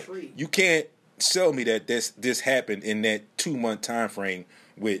 Right. You can't sell me that this happened in that 2 month time frame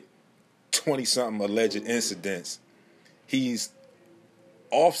with 20 something alleged incidents. He's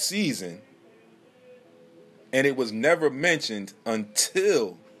off season, and it was never mentioned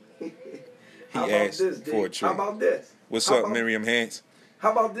until he asked for a trade. How about this? What's up, Miriam Hance?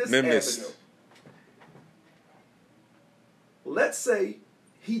 How about this avenue? Let's say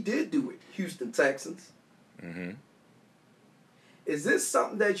he did do it, Houston Texans. Mm-hmm. is this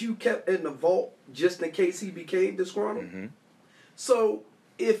something that you kept in the vault just in case he became disgruntled? Mm-hmm. So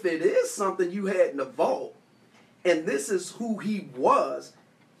if it is something you had in the vault, and this is who he was,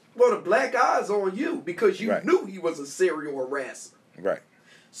 well, the black eye's on you because you Right. knew he was a serial harasser. Right.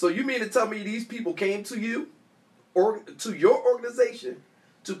 So you mean to tell me these people came to you or to your organization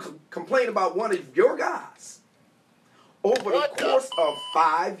to complain about one of your guys over the course of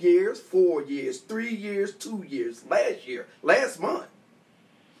 5 years, 4 years, 3 years, 2 years, last month?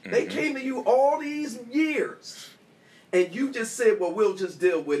 They came to you all these years, and you just said, "Well, we'll just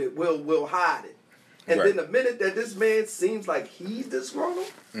deal with it. We'll hide it." And Right. then the minute that this man seems like he's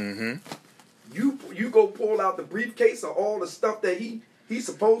disgruntled, Mm-hmm. you go pull out the briefcase of all the stuff that he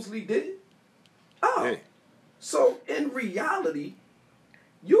supposedly did. Oh, Yeah. so in reality,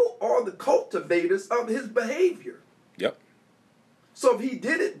 you are the cultivators of his behavior. Yep. So if he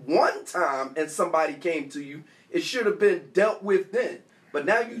did it one time and somebody came to you, it should have been dealt with then. But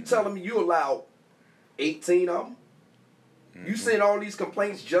now you telling me you allowed 18 of them? You saying all these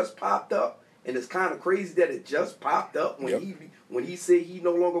complaints just popped up, and it's kind of crazy that it just popped up when he said he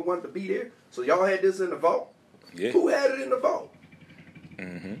no longer wanted to be there. So y'all had this in the vault. Yeah. Who had it in the vault?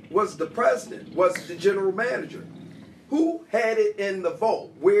 Mm-hmm. Was the president? Was it the general manager? Who had it in the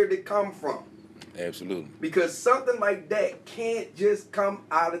vault? Where did it come from? Absolutely. Because something like that can't just come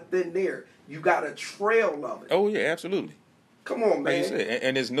out of thin air. You got a trail of it. Oh yeah, absolutely. Come on, Like man. you said,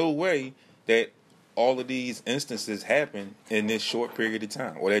 and there's no way that all of these instances happen in this short period of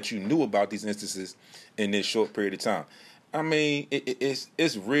time, or that you knew about these instances in this short period of time. I mean,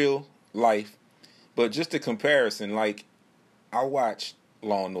 it's real life, but just a comparison. Like, I watch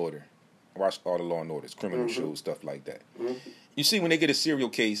Law and Order. I watch all the Law and Orders, criminal shows, stuff like that. Mm-hmm. You see, when they get a serial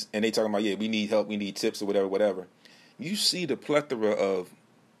case and they talking about, yeah, we need help, we need tips, or whatever. You see the plethora of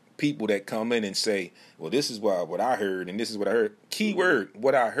people that come in and say, well, this is what I heard, and this is what I heard. Keyword,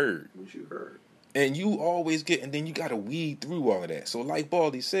 what I heard. What you heard. And you always get, and then you got to weed through all of that. So like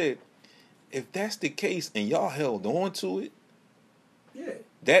Baldy said, if that's the case and y'all held on to it, Yeah.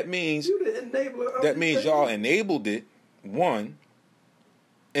 that means You the enabler of that this means thing. y'all enabled it, one,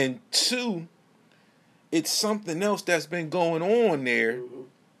 and two, it's something else that's been going on there Mhm.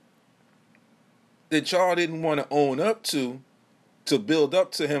 that y'all didn't want to own up to build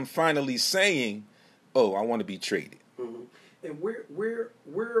up to him finally saying, oh, I want to be traded. Mhm. And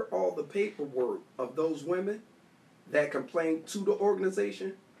where all the paperwork of those women that complained to the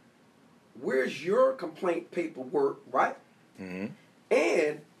organization? Where's your complaint paperwork, right? Mm-hmm.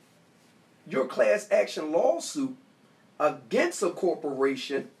 And your class action lawsuit against a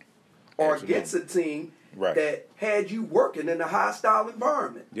corporation or Absolutely. against a team Right. that had you working in a hostile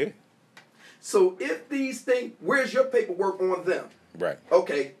environment. Yeah. So if these things, where's your paperwork on them? Right.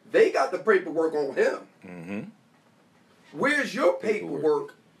 Okay, they got the paperwork on him. Mm-hmm. Where's your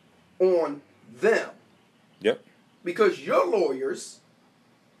paperwork on them? Yep. Because your lawyers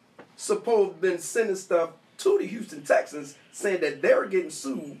supposed to been sending stuff to the Houston Texans saying that they're getting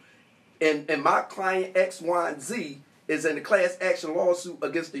sued, and my client X, Y, and Z is in a class action lawsuit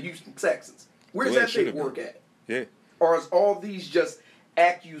against the Houston Texans. Where's Well, it that should have paperwork been. at? Yeah. Or is all these just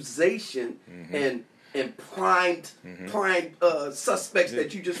accusation and primed suspects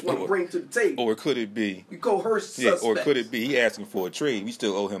that you just want to Or- bring to the table? Or could it be, You coerce yeah, suspects. or could it be he asking for a trade? We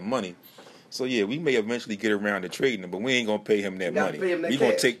still owe him money. So yeah, we may eventually get around to trading him, but we ain't gonna pay him that gotta money. pay him that We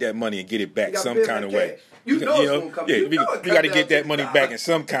gonna cash. take that money and get it back You gotta some pay him kind that of way. cash. You know it's gonna come- Yeah, you we know it got to come get down that to money the back dollar. in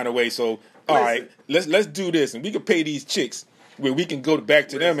some kind of way. So all right, let's do this, and we can pay these chicks where we can go back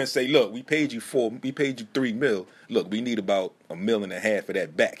to them and say, look, we paid you $3 million. Look, we need about $1.5 million of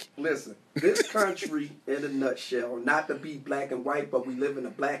that back. Listen, this country in a nutshell, not to be black and white, but we live in a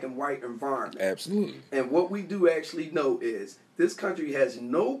black and white environment. Absolutely. And what we do actually know is this country has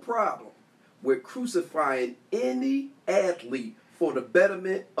no problem with crucifying any athlete for the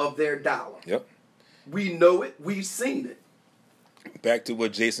betterment of their dollar. Yep. We know it. We've seen it. Back to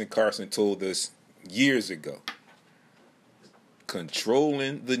what Jason Carson told us years ago.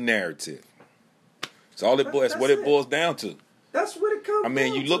 Controlling the narrative. It's all it boils. That's What it it. boils down to. That's what it comes I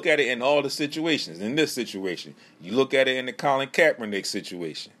mean, down you to. look at it in all the situations. In this situation, you look at it in the Colin Kaepernick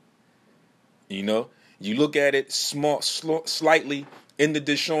situation. You know, you look at it slightly in the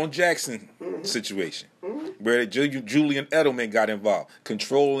Deshaun Jackson situation, where Julian Edelman got involved,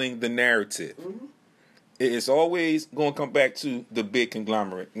 controlling the narrative. It's always going to come back to the big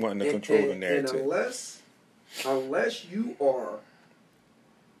conglomerate wanting to control the narrative. And unless you are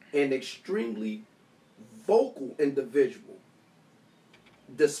an extremely vocal individual,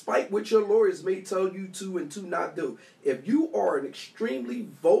 despite what your lawyers may tell you to and to not do, if you are an extremely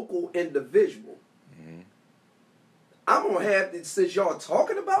vocal individual, I'm gonna have this, since y'all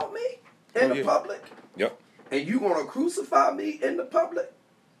talking about me in the public. Yep. And you gonna crucify me in the public.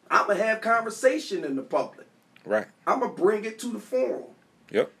 I'm gonna have conversation in the public. Right. I'm gonna bring it to the forum.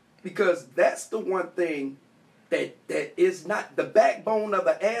 Yep. Because that's the one thing that is not the backbone of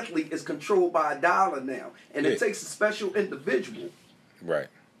the athlete is controlled by a dollar now, and it takes a special individual. Right.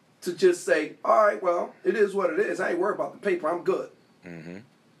 To just say, all right, well, it is what it is. I ain't worried about the paper. I'm good. Mm-hmm.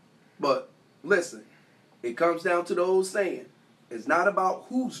 But listen, it comes down to the old saying. It's not about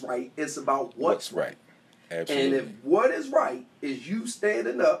who's right. It's about what's right. Absolutely. And if what is right is you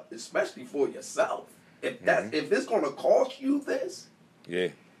standing up, especially for yourself, if it's going to cost you this,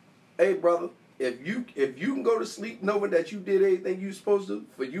 hey brother, if you can go to sleep knowing that you did everything you're supposed to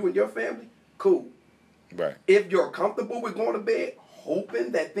for you and your family, cool. Right. If you're comfortable with going to bed,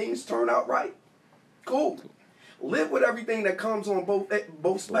 hoping that things turn out right, cool. Live with everything that comes on both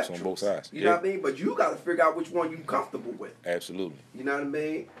spectrums. On both sides. You know what I mean? But you got to figure out which one you're comfortable with. Absolutely. You know what I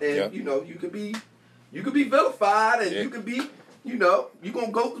mean? And you know, you could be vilified, and you could be, you know, you're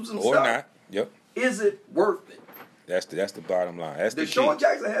gonna go through some stuff. Or not. Yep. Is it worth it? That's the bottom line. That's the Deshaun key.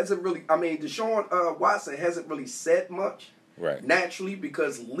 Jackson hasn't really. I mean, Deshaun Watson hasn't really said much. Right. Naturally,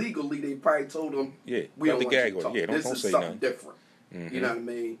 because legally they probably told him, we don't want you to talk. Don't This is say something nothing different. Mm-hmm. You know what I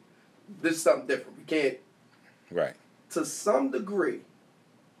mean? This is something different. We can't. Right. To some degree,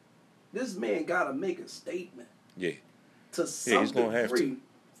 this man got to make a statement. Yeah. To some degree,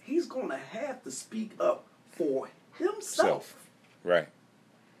 he's going to have to speak up for himself. Right.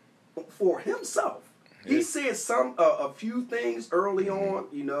 For himself. Yeah. He said a few things early on.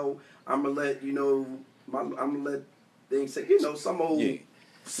 You know, I'm gonna let things say. You know, some old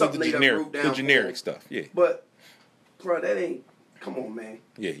something they wrote down. The generic stuff. Yeah. But, bro, that ain't. Come on, man.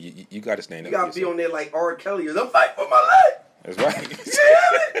 Yeah, you got to stand up. You got to be on there like R. Kelly is. I'm fighting for my life. That's right.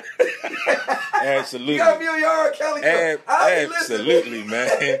 Absolutely. You got to be on your R. Kelly. Absolutely,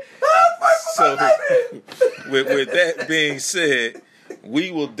 man. So, with that being said, we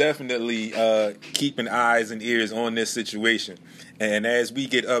will definitely keep an eyes and ears on this situation. And as we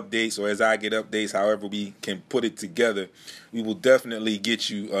get updates, or as I get updates, however we can put it together, we will definitely get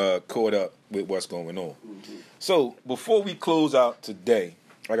you caught up with what's going on. Mm-hmm. So before we close out today,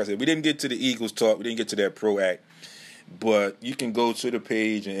 like I said, we didn't get to the Eagles talk. We didn't get to that Pro Act. But you can go to the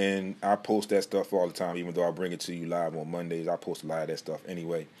page, and I post that stuff all the time, even though I bring it to you live on Mondays. I post a lot of that stuff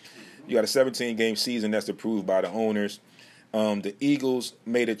anyway. You got a 17-game season that's approved by the owners. The Eagles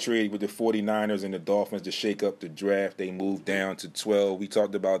made a trade with the 49ers and the Dolphins to shake up the draft. They moved down to 12. We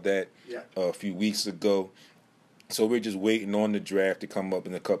talked about that a few weeks ago. So we're just waiting on the draft to come up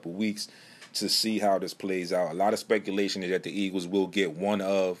in a couple weeks to see how this plays out. A lot of speculation is that the Eagles will get one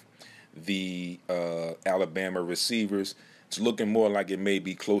of the Alabama receivers. It's looking more like it may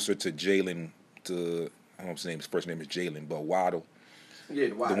be closer to Jalen. I don't know if his first name is Jalen, but Waddle. Yeah,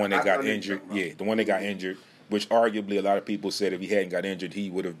 the one that got injured. Yeah, the one that got injured. Which arguably a lot of people said if he hadn't got injured, he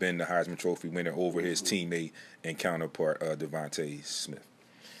would have been the Heisman Trophy winner over his teammate and counterpart, Devontae Smith.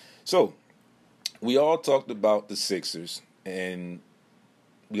 So, we all talked about the Sixers, and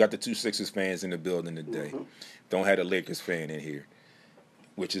we got the two Sixers fans in the building today. Mm-hmm. Don't have a Lakers fan in here,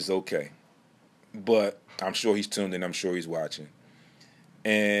 which is okay. But I'm sure he's tuned in. I'm sure he's watching.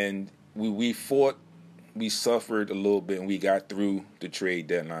 And we fought, we suffered a little bit, and we got through the trade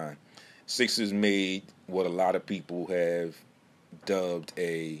deadline. Sixers made what a lot of people have dubbed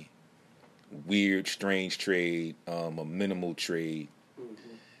a weird, strange trade, a minimal trade.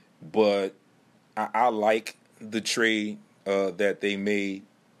 Mm-hmm. But I like the trade that they made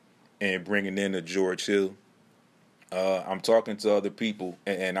and bringing in a George Hill. I'm talking to other people,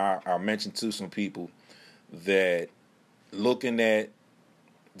 and I mentioned to some people that looking at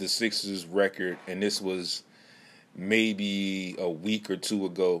the Sixers' record, and this was maybe a week or two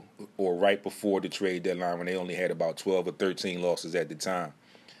ago or right before the trade deadline when they only had about 12 or 13 losses at the time.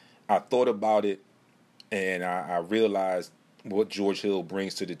 I thought about it, and I realized what George Hill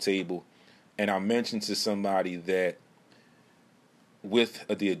brings to the table. And I mentioned to somebody that with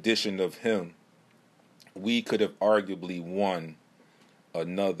the addition of him, we could have arguably won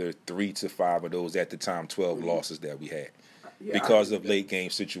another 3 to 5 of those at the time 12 losses that we had because of late game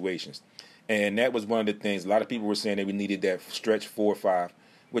situations. And that was one of the things. A lot of people were saying that we needed that stretch 4 or 5,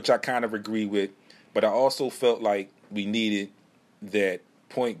 which I kind of agree with. But I also felt like we needed that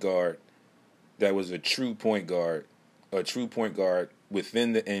point guard that was a true point guard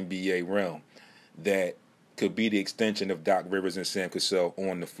within the NBA realm that could be the extension of Doc Rivers and Sam Cassell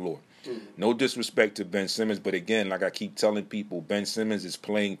on the floor. Mm-hmm. No disrespect to Ben Simmons, but again, like I keep telling people, Ben Simmons is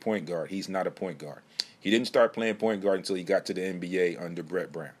playing point guard. He's not a point guard. He didn't start playing point guard until he got to the NBA under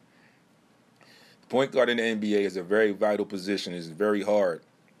Brett Brown. Point guard in the NBA is a very vital position. It's very hard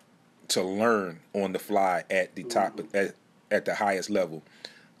to learn on the fly at the top at the highest level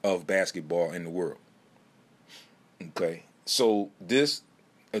of basketball in the world. Okay, so this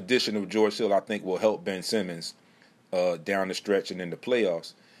addition of George Hill, I think, will help Ben Simmons down the stretch and in the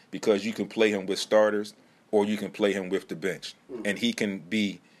playoffs, because you can play him with starters or you can play him with the bench, and he can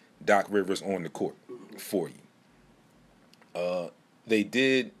be Doc Rivers on the court for you. They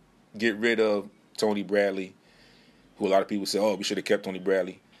did get rid of Tony Bradley, who a lot of people say, oh, we should have kept Tony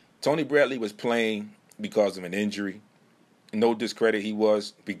Bradley. Tony Bradley was playing because of an injury. No discredit, he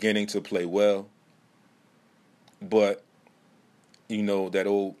was beginning to play well. But, you know, that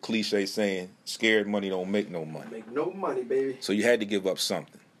old cliche saying, scared money don't make no money. Make no money, baby. So you had to give up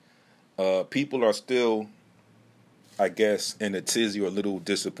something. People are still, I guess, in a tizzy or a little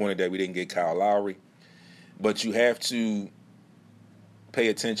disappointed that we didn't get Kyle Lowry. But you have to pay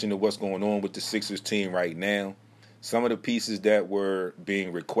attention to what's going on with the Sixers team right now. Some of the pieces that were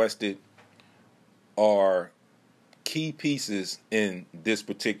being requested are key pieces in this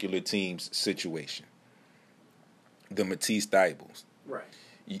particular team's situation. The Matisse Thybulle. Right.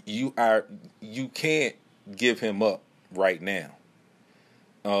 You can't give him up right now.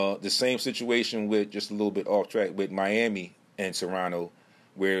 The same situation with, just a little bit off track, with Miami and Toronto,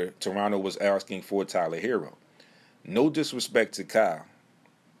 where Toronto was asking for Tyler Hero. No disrespect to Kyle,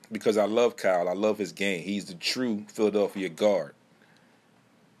 because I love Kyle. I love his game. He's the true Philadelphia guard.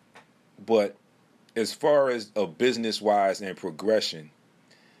 But as far as a business-wise and progression,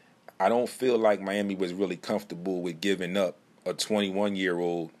 I don't feel like Miami was really comfortable with giving up a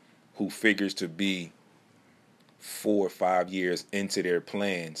 21-year-old who figures to be 4 or 5 years into their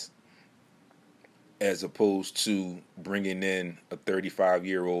plans, as opposed to bringing in a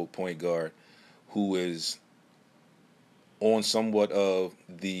 35-year-old point guard who is on somewhat of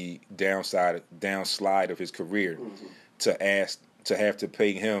the downslide of his career, to have to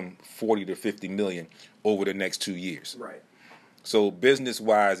pay him $40 to $50 million over the next 2 years. Right. So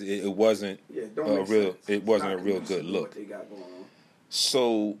business-wise, it wasn't a real good look. They got going on.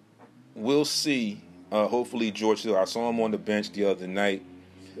 So we'll see. Hopefully, George Hill. I saw him on the bench the other night.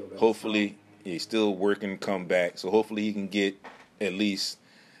 Hopefully, he's still working to come back. So hopefully, he can get at least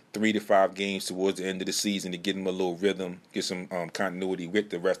 3 to 5 games towards the end of the season to get him a little rhythm, get some continuity with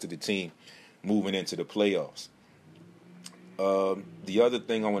the rest of the team moving into the playoffs. The other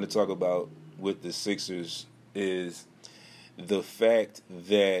thing I want to talk about with the Sixers is the fact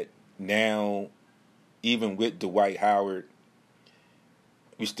that now, even with Dwight Howard,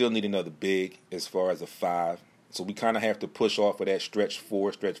 we still need another big as far as a 5. So we kind of have to push off of that stretch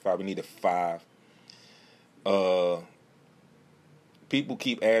 4, stretch 5. We need a 5. People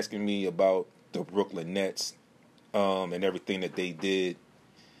keep asking me about the Brooklyn Nets and everything that they did.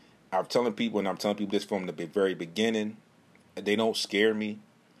 I'm telling people this from the very beginning, they don't scare me.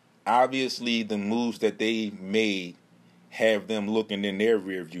 Obviously, the moves that they made have them looking in their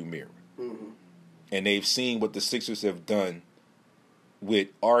rearview mirror. Mm-hmm. And they've seen what the Sixers have done with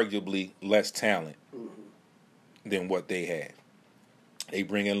arguably less talent than what they have. They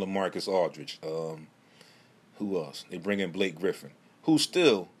bring in LaMarcus Aldridge. Who else? They bring in Blake Griffin, who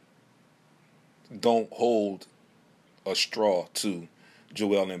still don't hold a straw to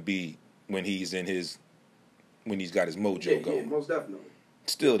Joel Embiid when he's got his mojo going. Yeah, most definitely.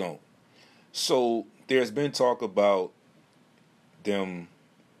 Still don't. So there's been talk about them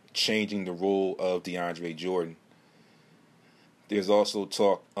changing the role of DeAndre Jordan. There's also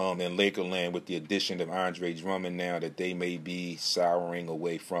talk in Lakerland with the addition of Andre Drummond now that they may be souring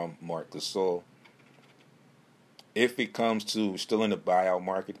away from Marc Gasol. If it comes to, still in the buyout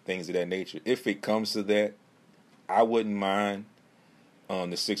market, things of that nature, if it comes to that, I wouldn't mind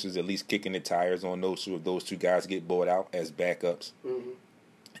the Sixers at least kicking the tires on those two guys get bought out as backups. Mm-hmm.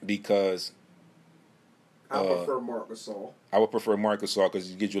 Because I prefer Marc Gasol. I would prefer Marc Gasol because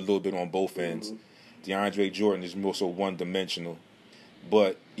he gives you a little bit on both ends. Mm-hmm. DeAndre Jordan is more so one-dimensional.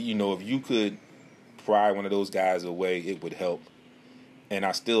 But, you know, if you could pry one of those guys away, it would help. And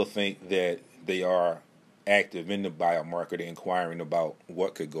I still think that they are active in the buyout market inquiring about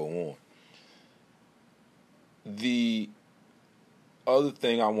what could go on. The other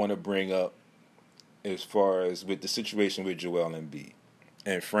thing I want to bring up as far as with the situation with Joel Embiid.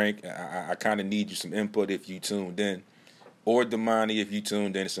 And Frank, I kind of need you some input if you tuned in. Or Damani if you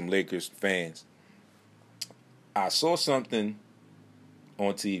tuned in, some Lakers fans. I saw something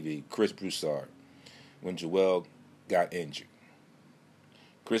on TV, Chris Broussard, when Joel got injured.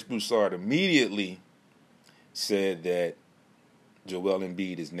 Chris Broussard immediately said that Joel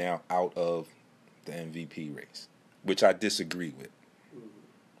Embiid is now out of the MVP race, which I disagree with.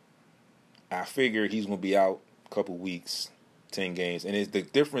 I figured he's going to be out a couple weeks, 10 games. And the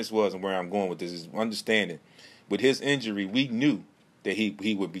difference was, and where I'm going with this is understanding, with his injury, we knew that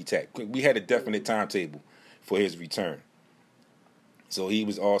he would be tagged. We had a definite timetable for his return. So he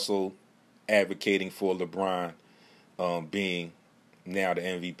was also advocating for LeBron being now the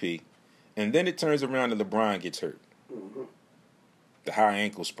MVP. And then it turns around and LeBron gets hurt. Mm-hmm. The high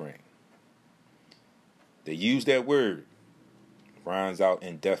ankle sprain. They use that word. LeBron's out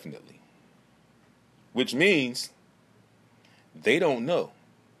indefinitely. Which means they don't know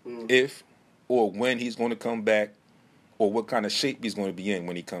if or when he's going to come back or what kind of shape he's going to be in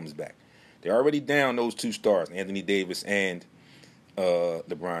when he comes back. They're already down those two stars, Anthony Davis and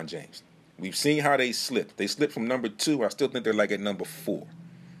LeBron James. We've seen how they slipped. They slipped from number 2. I still think they're like at number 4.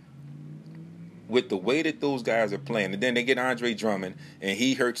 With the way that those guys are playing. And then they get Andre Drummond, and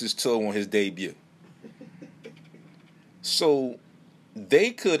he hurts his toe on his debut. So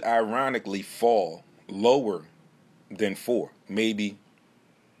they could ironically fall lower than 4, maybe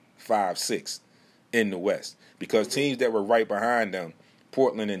 5, 6 in the West. Because teams that were right behind them,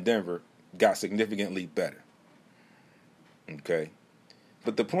 Portland and Denver, got significantly better. Okay?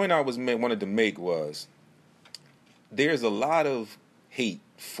 But the point I wanted to make was there's a lot of hate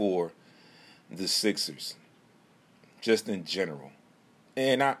for the Sixers, just in general.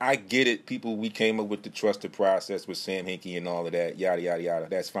 And I get it. People, we came up with the trusted process with Sam Hinkie and all of that, yada, yada, yada.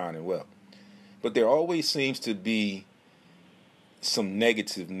 That's fine and well. But there always seems to be some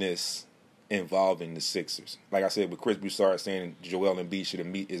negativeness involving the Sixers. Like I said, with Chris Broussard saying Joel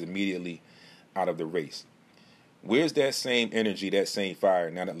Embiid is immediately out of the race. Where's that same energy, that same fire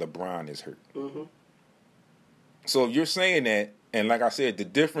now that LeBron is hurt? Mm-hmm. So if you're saying that, and like I said, the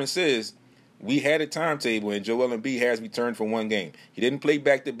difference is we had a timetable and Joel Embiid has returned for 1 game. He didn't play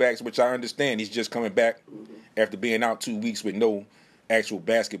back-to-backs, which I understand. He's just coming back after being out 2 weeks with no actual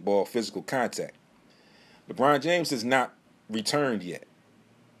basketball physical contact. LeBron James has not returned yet.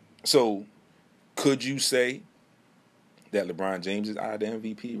 So could you say that LeBron James is out of the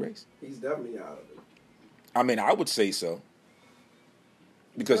MVP race? He's definitely out of it. I mean, I would say so.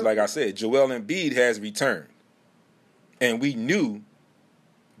 Because, like I said, Joel Embiid has returned. And we knew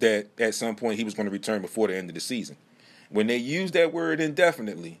that at some point he was going to return before the end of the season. When they use that word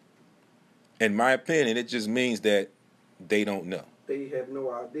indefinitely, in my opinion, it just means that they don't know. They have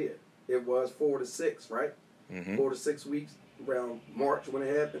no idea. It was 4 to 6, right? Mm-hmm. 4 to 6 weeks around March when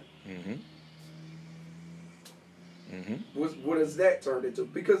it happened. Mm-hmm. Mm-hmm. What has that turned into?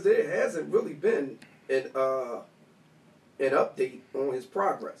 Because there hasn't really been an update on his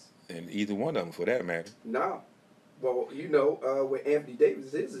progress. And either one of them, for that matter. No. Well, you know, with Anthony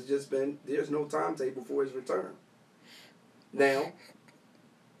Davis, his has just been, there's no timetable for his return. Now,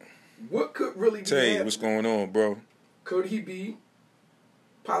 what could really be Tell you what's going on, bro. Could he be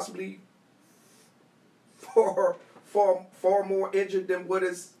possibly far more injured than what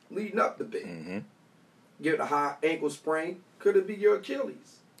is leading up to be? Mm-hmm. Get a high ankle sprain. Could it be your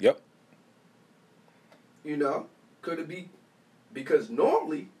Achilles? Yep. You know, could it be? Because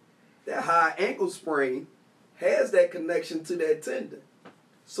normally that high ankle sprain has that connection to that tendon.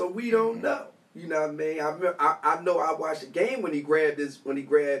 So we don't know. You know what I mean? I know I watched a game when he grabbed his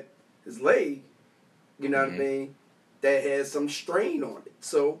leg. You know what I mean? That has some strain on it.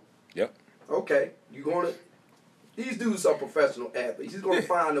 So yep. Okay, these dudes are professional athletes. He's gonna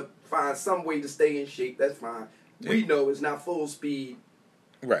find some way to stay in shape. That's fine. Yeah. We know it's not full speed,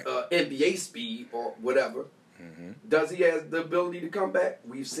 right? NBA speed or whatever. Mm-hmm. Does he have the ability to come back?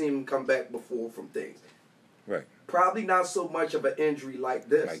 We've seen him come back before from things. Right. Probably not so much of an injury like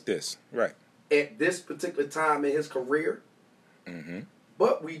this. Like this, right. At this particular time in his career. Mm-hmm.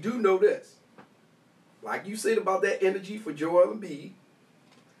 But we do know this. Like you said about that energy for Joel Embiid,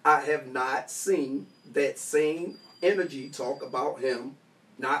 I have not seen that same energy talk about him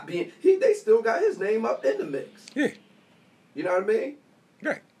not being... They still got his name up in the mix. Yeah. You know what I mean?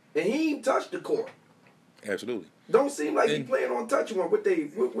 Right. And he ain't touched the court. Absolutely. Don't seem like he playing on touching one.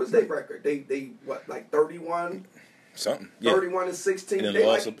 What's their record? They what, like 31? Something. Yeah. 31 and 16. And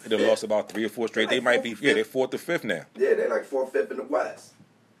they lost about 3 or 4 straight. They might be, they're 4th or 5th now. Yeah, they're like 4th, 5th in the West.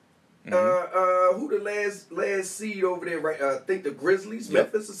 Mm-hmm. Who the last seed over there? Right? I think the Grizzlies,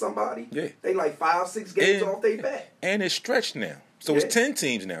 Memphis or somebody. Yeah. They like 5, 6 games off their back. And it's stretched now. So it's 10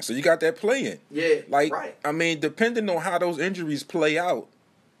 teams now. So you got that play-in. Yeah, like, right. I mean, depending on how those injuries play out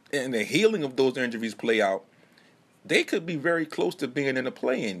and the healing of those injuries play out, they could be very close to being in a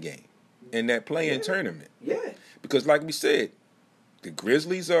play-in game, in that play-in tournament. Yeah. Because like we said, the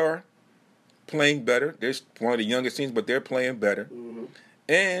Grizzlies are playing better. They're one of the youngest teams, but they're playing better. Mm-hmm.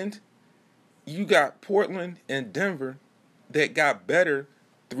 And you got Portland and Denver that got better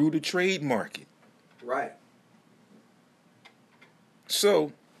through the trade market. Right.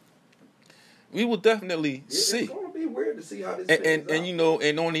 So we will definitely see. It's going to be weird to see how this and you know,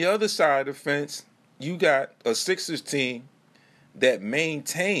 and on the other side of the fence, you got a Sixers team that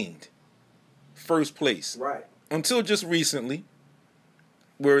maintained first place. Right. Until just recently,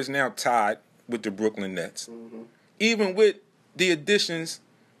 where it's now tied with the Brooklyn Nets. Mm-hmm. Even with the additions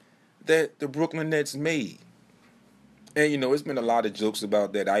that the Brooklyn Nets made. And, you know, it's been a lot of jokes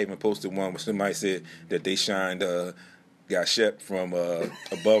about that. I even posted one where somebody said that they shined got Shep from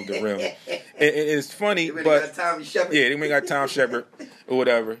above the rim. And it's funny, They but... got Tommy Shepard. Yeah, they may got Tom Shepard or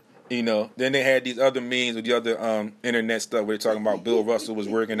whatever. You know, then they had these other memes with the other internet stuff where they're talking about Bill Russell was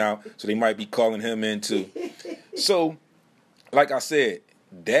working out, so they might be calling him in too. So, like I said,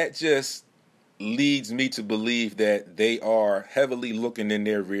 that just leads me to believe that they are heavily looking in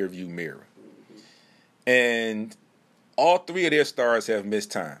their rearview mirror. And all three of their stars have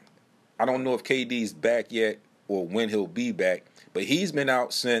missed time. I don't know if KD's back yet or when he'll be back, but he's been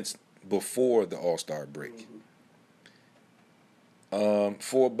out since before the All-Star break.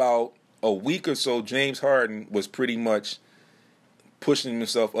 For about a week or so, James Harden was pretty much pushing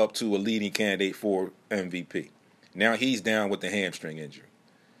himself up to a leading candidate for MVP. Now he's down with the hamstring injury.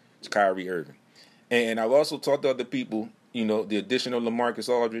 It's Kyrie Irving. And I've also talked to other people, you know, the addition of LaMarcus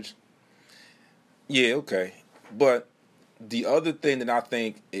Aldridge. Yeah, okay. But the other thing that I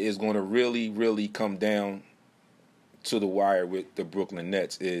think is going to really, really come down to the wire with the Brooklyn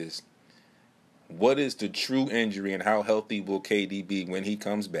Nets is what is the true injury and how healthy will KD be when he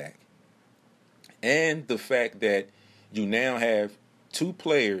comes back? And the fact that you now have two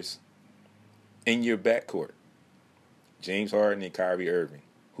players in your backcourt, James Harden and Kyrie Irving,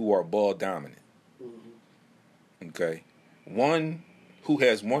 who are ball dominant. Mm-hmm. Okay. One who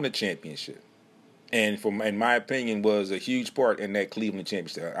has won a championship. And in my opinion, was a huge part in that Cleveland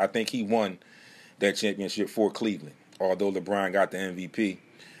championship. I think he won that championship for Cleveland. Although LeBron got the MVP,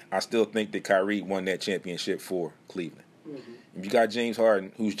 I still think that Kyrie won that championship for Cleveland. Mm-hmm. If you got James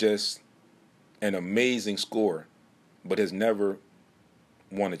Harden, who's just an amazing scorer, but has never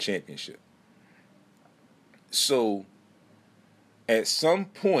won a championship. So, at some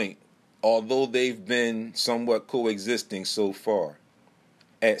point, although they've been somewhat coexisting so far,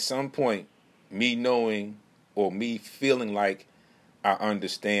 at some point, me knowing or me feeling like I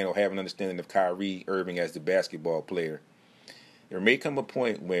understand or have an understanding of Kyrie Irving as the basketball player, there may come a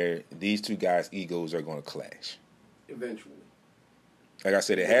point where these two guys' egos are going to clash. Eventually. Like I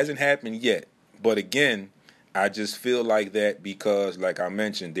said, it hasn't happened yet. But again, I just feel like that because, like I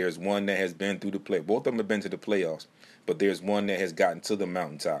mentioned, there's one that has been through the play. Both of them have been to the playoffs. But there's one that has gotten to the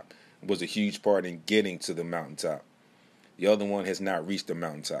mountaintop. It was a huge part in getting to the mountaintop. The other one has not reached the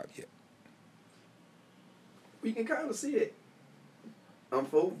mountaintop yet. We can kind of see it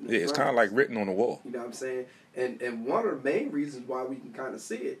unfolding. Yeah, it's kind of like written on the wall. You know what I'm saying? And one of the main reasons why we can kind of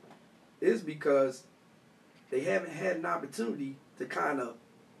see it is because they haven't had an opportunity to kind of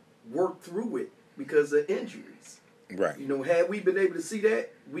work through it because of injuries. Right. You know, had we been able to see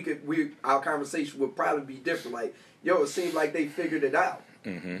that, our conversation would probably be different. Like, it seemed like they figured it out.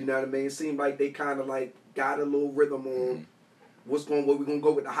 Mm-hmm. You know what I mean? It seemed like they kind of like got a little rhythm on where we're gonna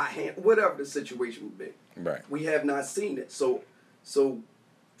go with the hot hand, whatever the situation would be. Right. We have not seen it, so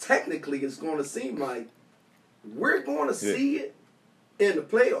technically, it's going to seem like we're going to see it in the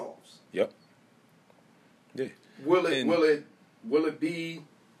playoffs. Yep. Yeah. Will it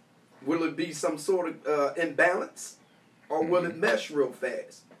be some sort of imbalance, or will it mesh real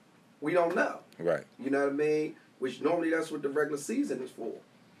fast? We don't know. Right. You know what I mean? Which normally that's what the regular season is for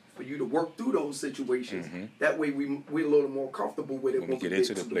you to work through those situations. Mm-hmm. That way we're a little more comfortable with it when we get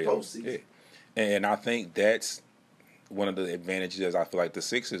into the postseason. Yeah. And I think that's one of the advantages I feel like the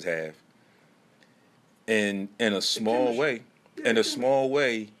Sixers have. In a small way. In a small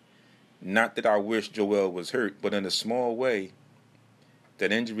way, not that I wish Joel was hurt, but in a small way,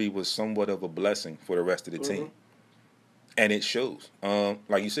 that injury was somewhat of a blessing for the rest of the team. And it shows.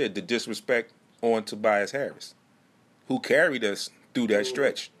 Like you said, the disrespect on Tobias Harris, who carried us through that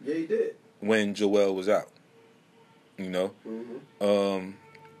stretch. Yeah, he did. When Joel was out. You know? Mm-hmm.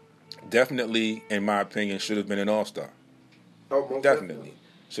 Definitely, in my opinion, should have been an all-star. Oh, definitely.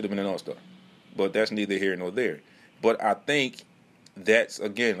 Should have been an all-star. But that's neither here nor there. But I think that's,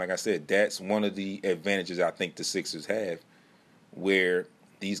 again, like I said, that's one of the advantages I think the Sixers have, where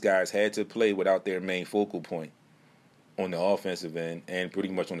these guys had to play without their main focal point on the offensive end and pretty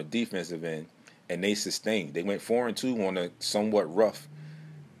much on the defensive end, and they sustained. They went 4-2 on a somewhat rough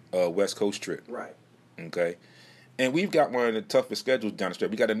West Coast trip. Right. Okay? And we've got one of the toughest schedules down the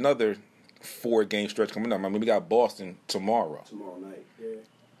stretch. We got another 4-game stretch coming up. I mean, we got Boston tomorrow. Tomorrow night, yeah.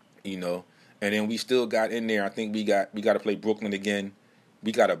 you know. And then we still got in there. I think we got to play Brooklyn again.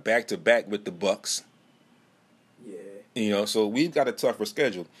 We got a back-to-back with the Bucks. Yeah. You know, so we've got a tougher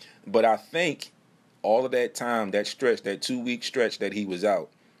schedule. But I think all of that time, that stretch, that 2-week stretch that he was out,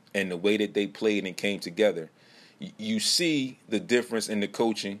 and the way that they played and came together, you see the difference in the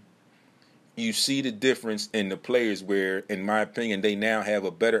coaching. You see the difference in the players where, in my opinion, they now have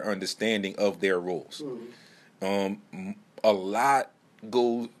a better understanding of their roles. Mm-hmm. A lot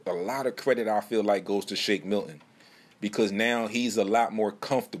of credit, I feel like, goes to Shake Milton, because now he's a lot more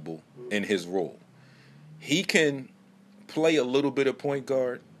comfortable in his role. He can play a little bit of point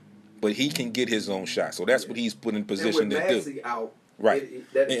guard, but he can get his own shot. So that's what he's put in position to do. Maxey out, right,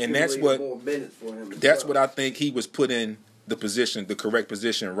 and that's what more minutes for him. That's what I think he was put in the position, the correct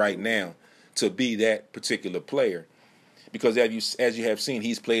position right now to be that particular player, because as you have seen,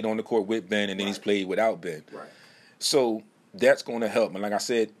 he's played on the court with Ben, and then he's played without Ben. Right. So that's going to help. And like I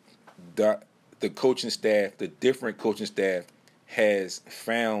said, the coaching staff, the different coaching staff, has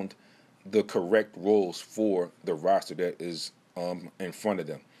found the correct roles for the roster that is in front of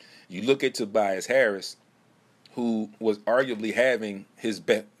them. You look at Tobias Harris, who was arguably having his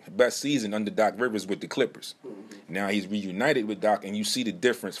best season under Doc Rivers with the Clippers. Mm-hmm. Now he's reunited with Doc, and you see the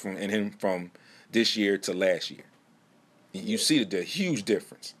difference in him from this year to last year. You see the huge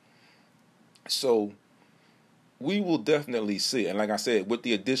difference. So we will definitely see. And like I said, with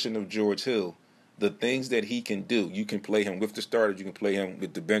the addition of George Hill, the things that he can do, you can play him with the starters, you can play him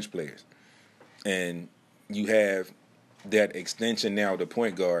with the bench players. And you have that extension now, the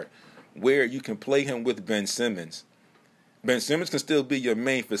point guard, where you can play him with Ben Simmons. Ben Simmons can still be your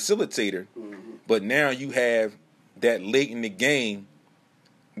main facilitator, but now you have that late in the game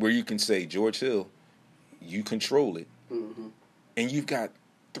where you can say, George Hill, you control it. Mm-hmm. And you've got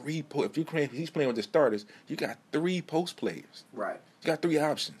if he's playing with the starters, you got 3 post players. Right. You got 3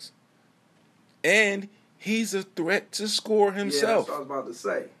 options. And he's a threat to score himself. Yeah, that's what I was about to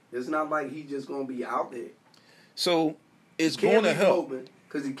say. It's not like he's just going to be out there. So it's going to help.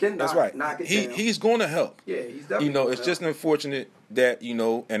 Because he can knock it down. He's going to help. Yeah, he's definitely it's just unfortunate that,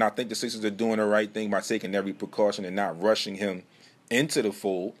 and I think the Sixers are doing the right thing by taking every precaution and not rushing him into the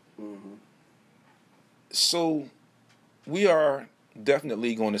fold. Mm-hmm. So we are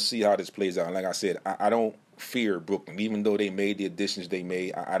definitely going to see how this plays out. Like I said, I don't fear Brooklyn. Even though they made the additions they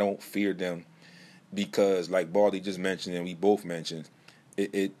made, I don't fear them because, like Baldy just mentioned and we both mentioned,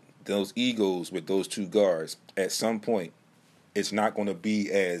 those egos with those 2 guards, at some point, it's not going to be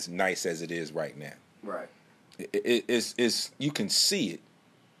as nice as it is right now. Right. It's you can see it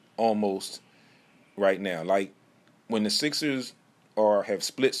almost right now. Like when the Sixers have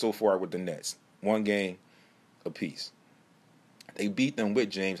split so far with the Nets, 1 game apiece. They beat them with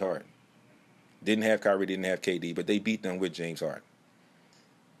James Harden. Didn't have Kyrie, didn't have KD, but they beat them with James Harden.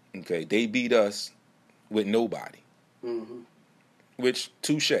 Okay, they beat us with nobody. Mm-hmm. Which,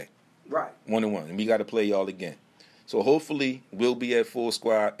 touche. Right. 1-1, and we got to play y'all again. So hopefully we'll be at full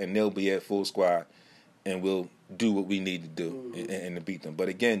squad and they'll be at full squad and we'll do what we need to do and to beat them. But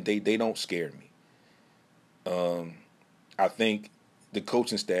again, they don't scare me. I think the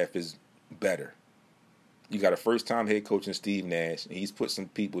coaching staff is better. You got a first-time head coach in Steve Nash, and he's put some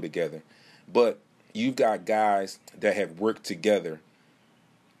people together. But you've got guys that have worked together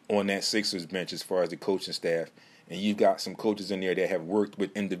on that Sixers bench as far as the coaching staff, and you've got some coaches in there that have worked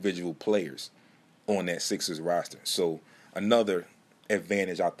with individual players on that Sixers roster. So another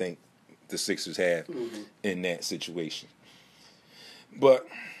advantage I think the Sixers have in that situation. But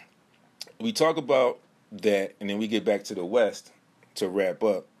we talk about that, and then we get back to the West to wrap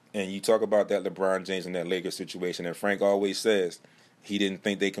up. And you talk about that LeBron James and that Lakers situation, and Frank always says he didn't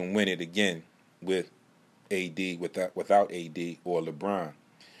think they can win it again with AD, without AD or LeBron.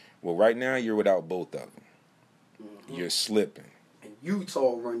 Well, right now you're without both of them. Mm-hmm. You're slipping. And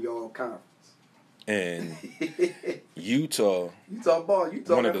Utah run your conference. And Utah ball.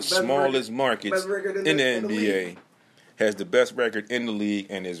 Utah one of the smallest markets in the NBA, has the best record in the league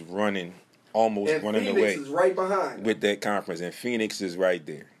and is running and running Phoenix away is right behind with that conference. And Phoenix is right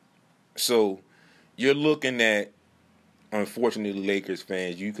there. So you're looking at, unfortunately, Lakers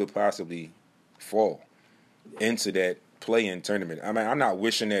fans, you could possibly fall into that play-in tournament. I mean, I'm not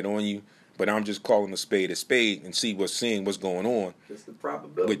wishing that on you, but I'm just calling a spade and seeing what's going on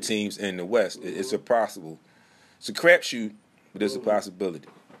with teams in the West. Mm-hmm. It's a crapshoot, but it's a possibility.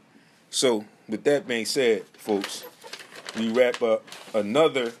 So with that being said, folks, we wrap up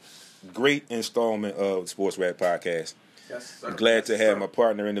another great installment of the Sports Rap Podcast. Yes, sir. I'm glad to have my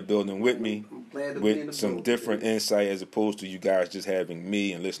partner in the building with me with some different insight as opposed to you guys just having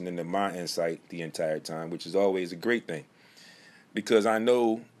me and listening to my insight the entire time, which is always a great thing. Because I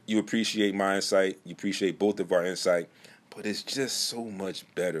know you appreciate my insight. You appreciate both of our insight. But it's just so much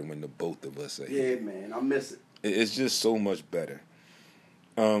better when the both of us are here. Yeah, man. I miss it. It's just so much better.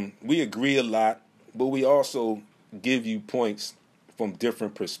 We agree a lot, but we also give you points from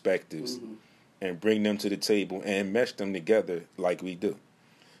different perspectives and bring them to the table and mesh them together like we do.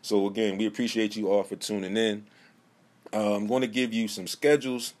 So, again, we appreciate you all for tuning in. I'm going to give you some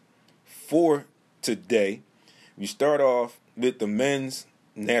schedules for today. We start off with the men's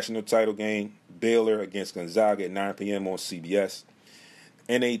national title game, Baylor against Gonzaga at 9 p.m. on CBS.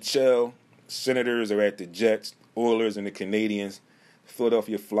 NHL, Senators are at the Jets, Oilers and the Canadiens.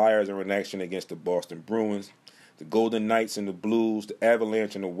 Philadelphia Flyers are in action against the Boston Bruins. The Golden Knights and the Blues, the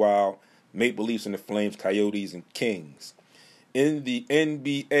Avalanche and the Wild, Maple Leafs and the Flames, Coyotes and Kings. In the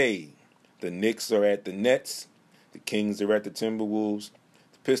NBA, the Knicks are at the Nets, the Kings are at the Timberwolves,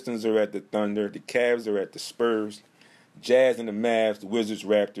 the Pistons are at the Thunder, the Cavs are at the Spurs, Jazz and the Mavs, the Wizards,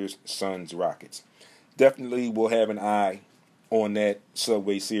 Raptors, Suns, Rockets. Definitely we'll have an eye on that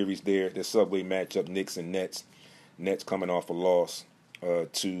Subway series there, the Subway matchup, Knicks and Nets. Nets coming off a loss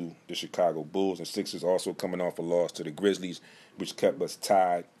to the Chicago Bulls, and Sixers also coming off a loss to the Grizzlies, which kept us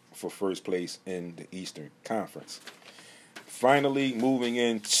tied for first place in the Eastern Conference. Finally, moving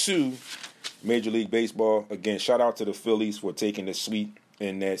into Major League Baseball, again, shout out to the Phillies for taking the sweep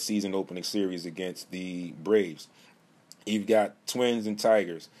in that season opening series against the Braves. You've got Twins and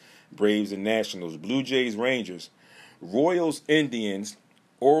Tigers, Braves and Nationals, Blue Jays, Rangers, Royals, Indians,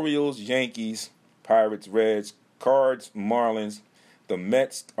 Orioles, Yankees, Pirates, Reds, Cards, Marlins. The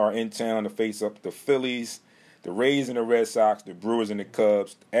Mets are in town to face up the Phillies, the Rays and the Red Sox, the Brewers and the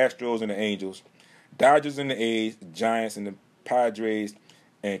Cubs, the Astros and the Angels, Dodgers and the A's, the Giants and the Padres,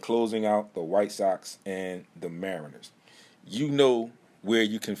 and closing out the White Sox and the Mariners. You know where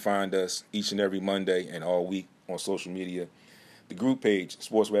you can find us each and every Monday and all week on social media. The group page,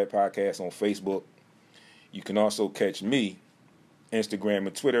 Sports Rap Podcast on Facebook. You can also catch me, Instagram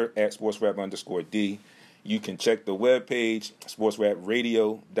and Twitter, at sportsrap_D. You can check the webpage,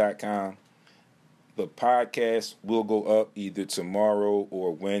 sportsrapradio.com. The podcast will go up either tomorrow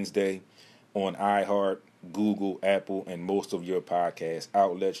or Wednesday on iHeart, Google, Apple, and most of your podcast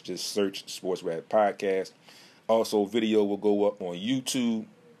outlets. Just search Sports Rap Podcast. Also, video will go up on YouTube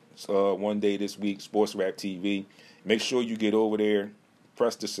one day this week, Sports Rap TV. Make sure you get over there,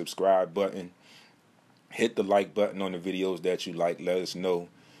 press the subscribe button, hit the like button on the videos that you like. Let us know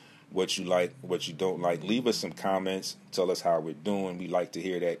what you like, what you don't like. Leave us some comments. Tell us how we're doing. We like to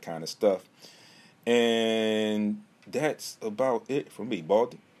hear that kind of stuff. And that's about it for me,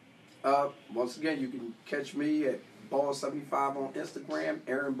 Baldy. Once again, you can catch me at Ball75 on Instagram,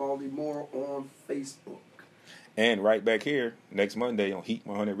 Aaron Baldy Moore on Facebook. And right back here next Monday on Heat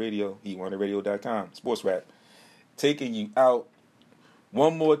 100 Radio, heat100radio.com, Sports Rap. Taking you out.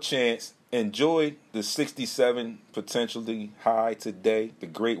 One more chance. Enjoy the 67 potentially high today. The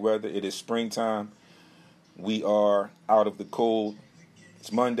great weather. It is springtime. We are out of the cold.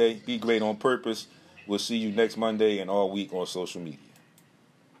 It's Monday. Be great on purpose. We'll see you next Monday and all week on social media.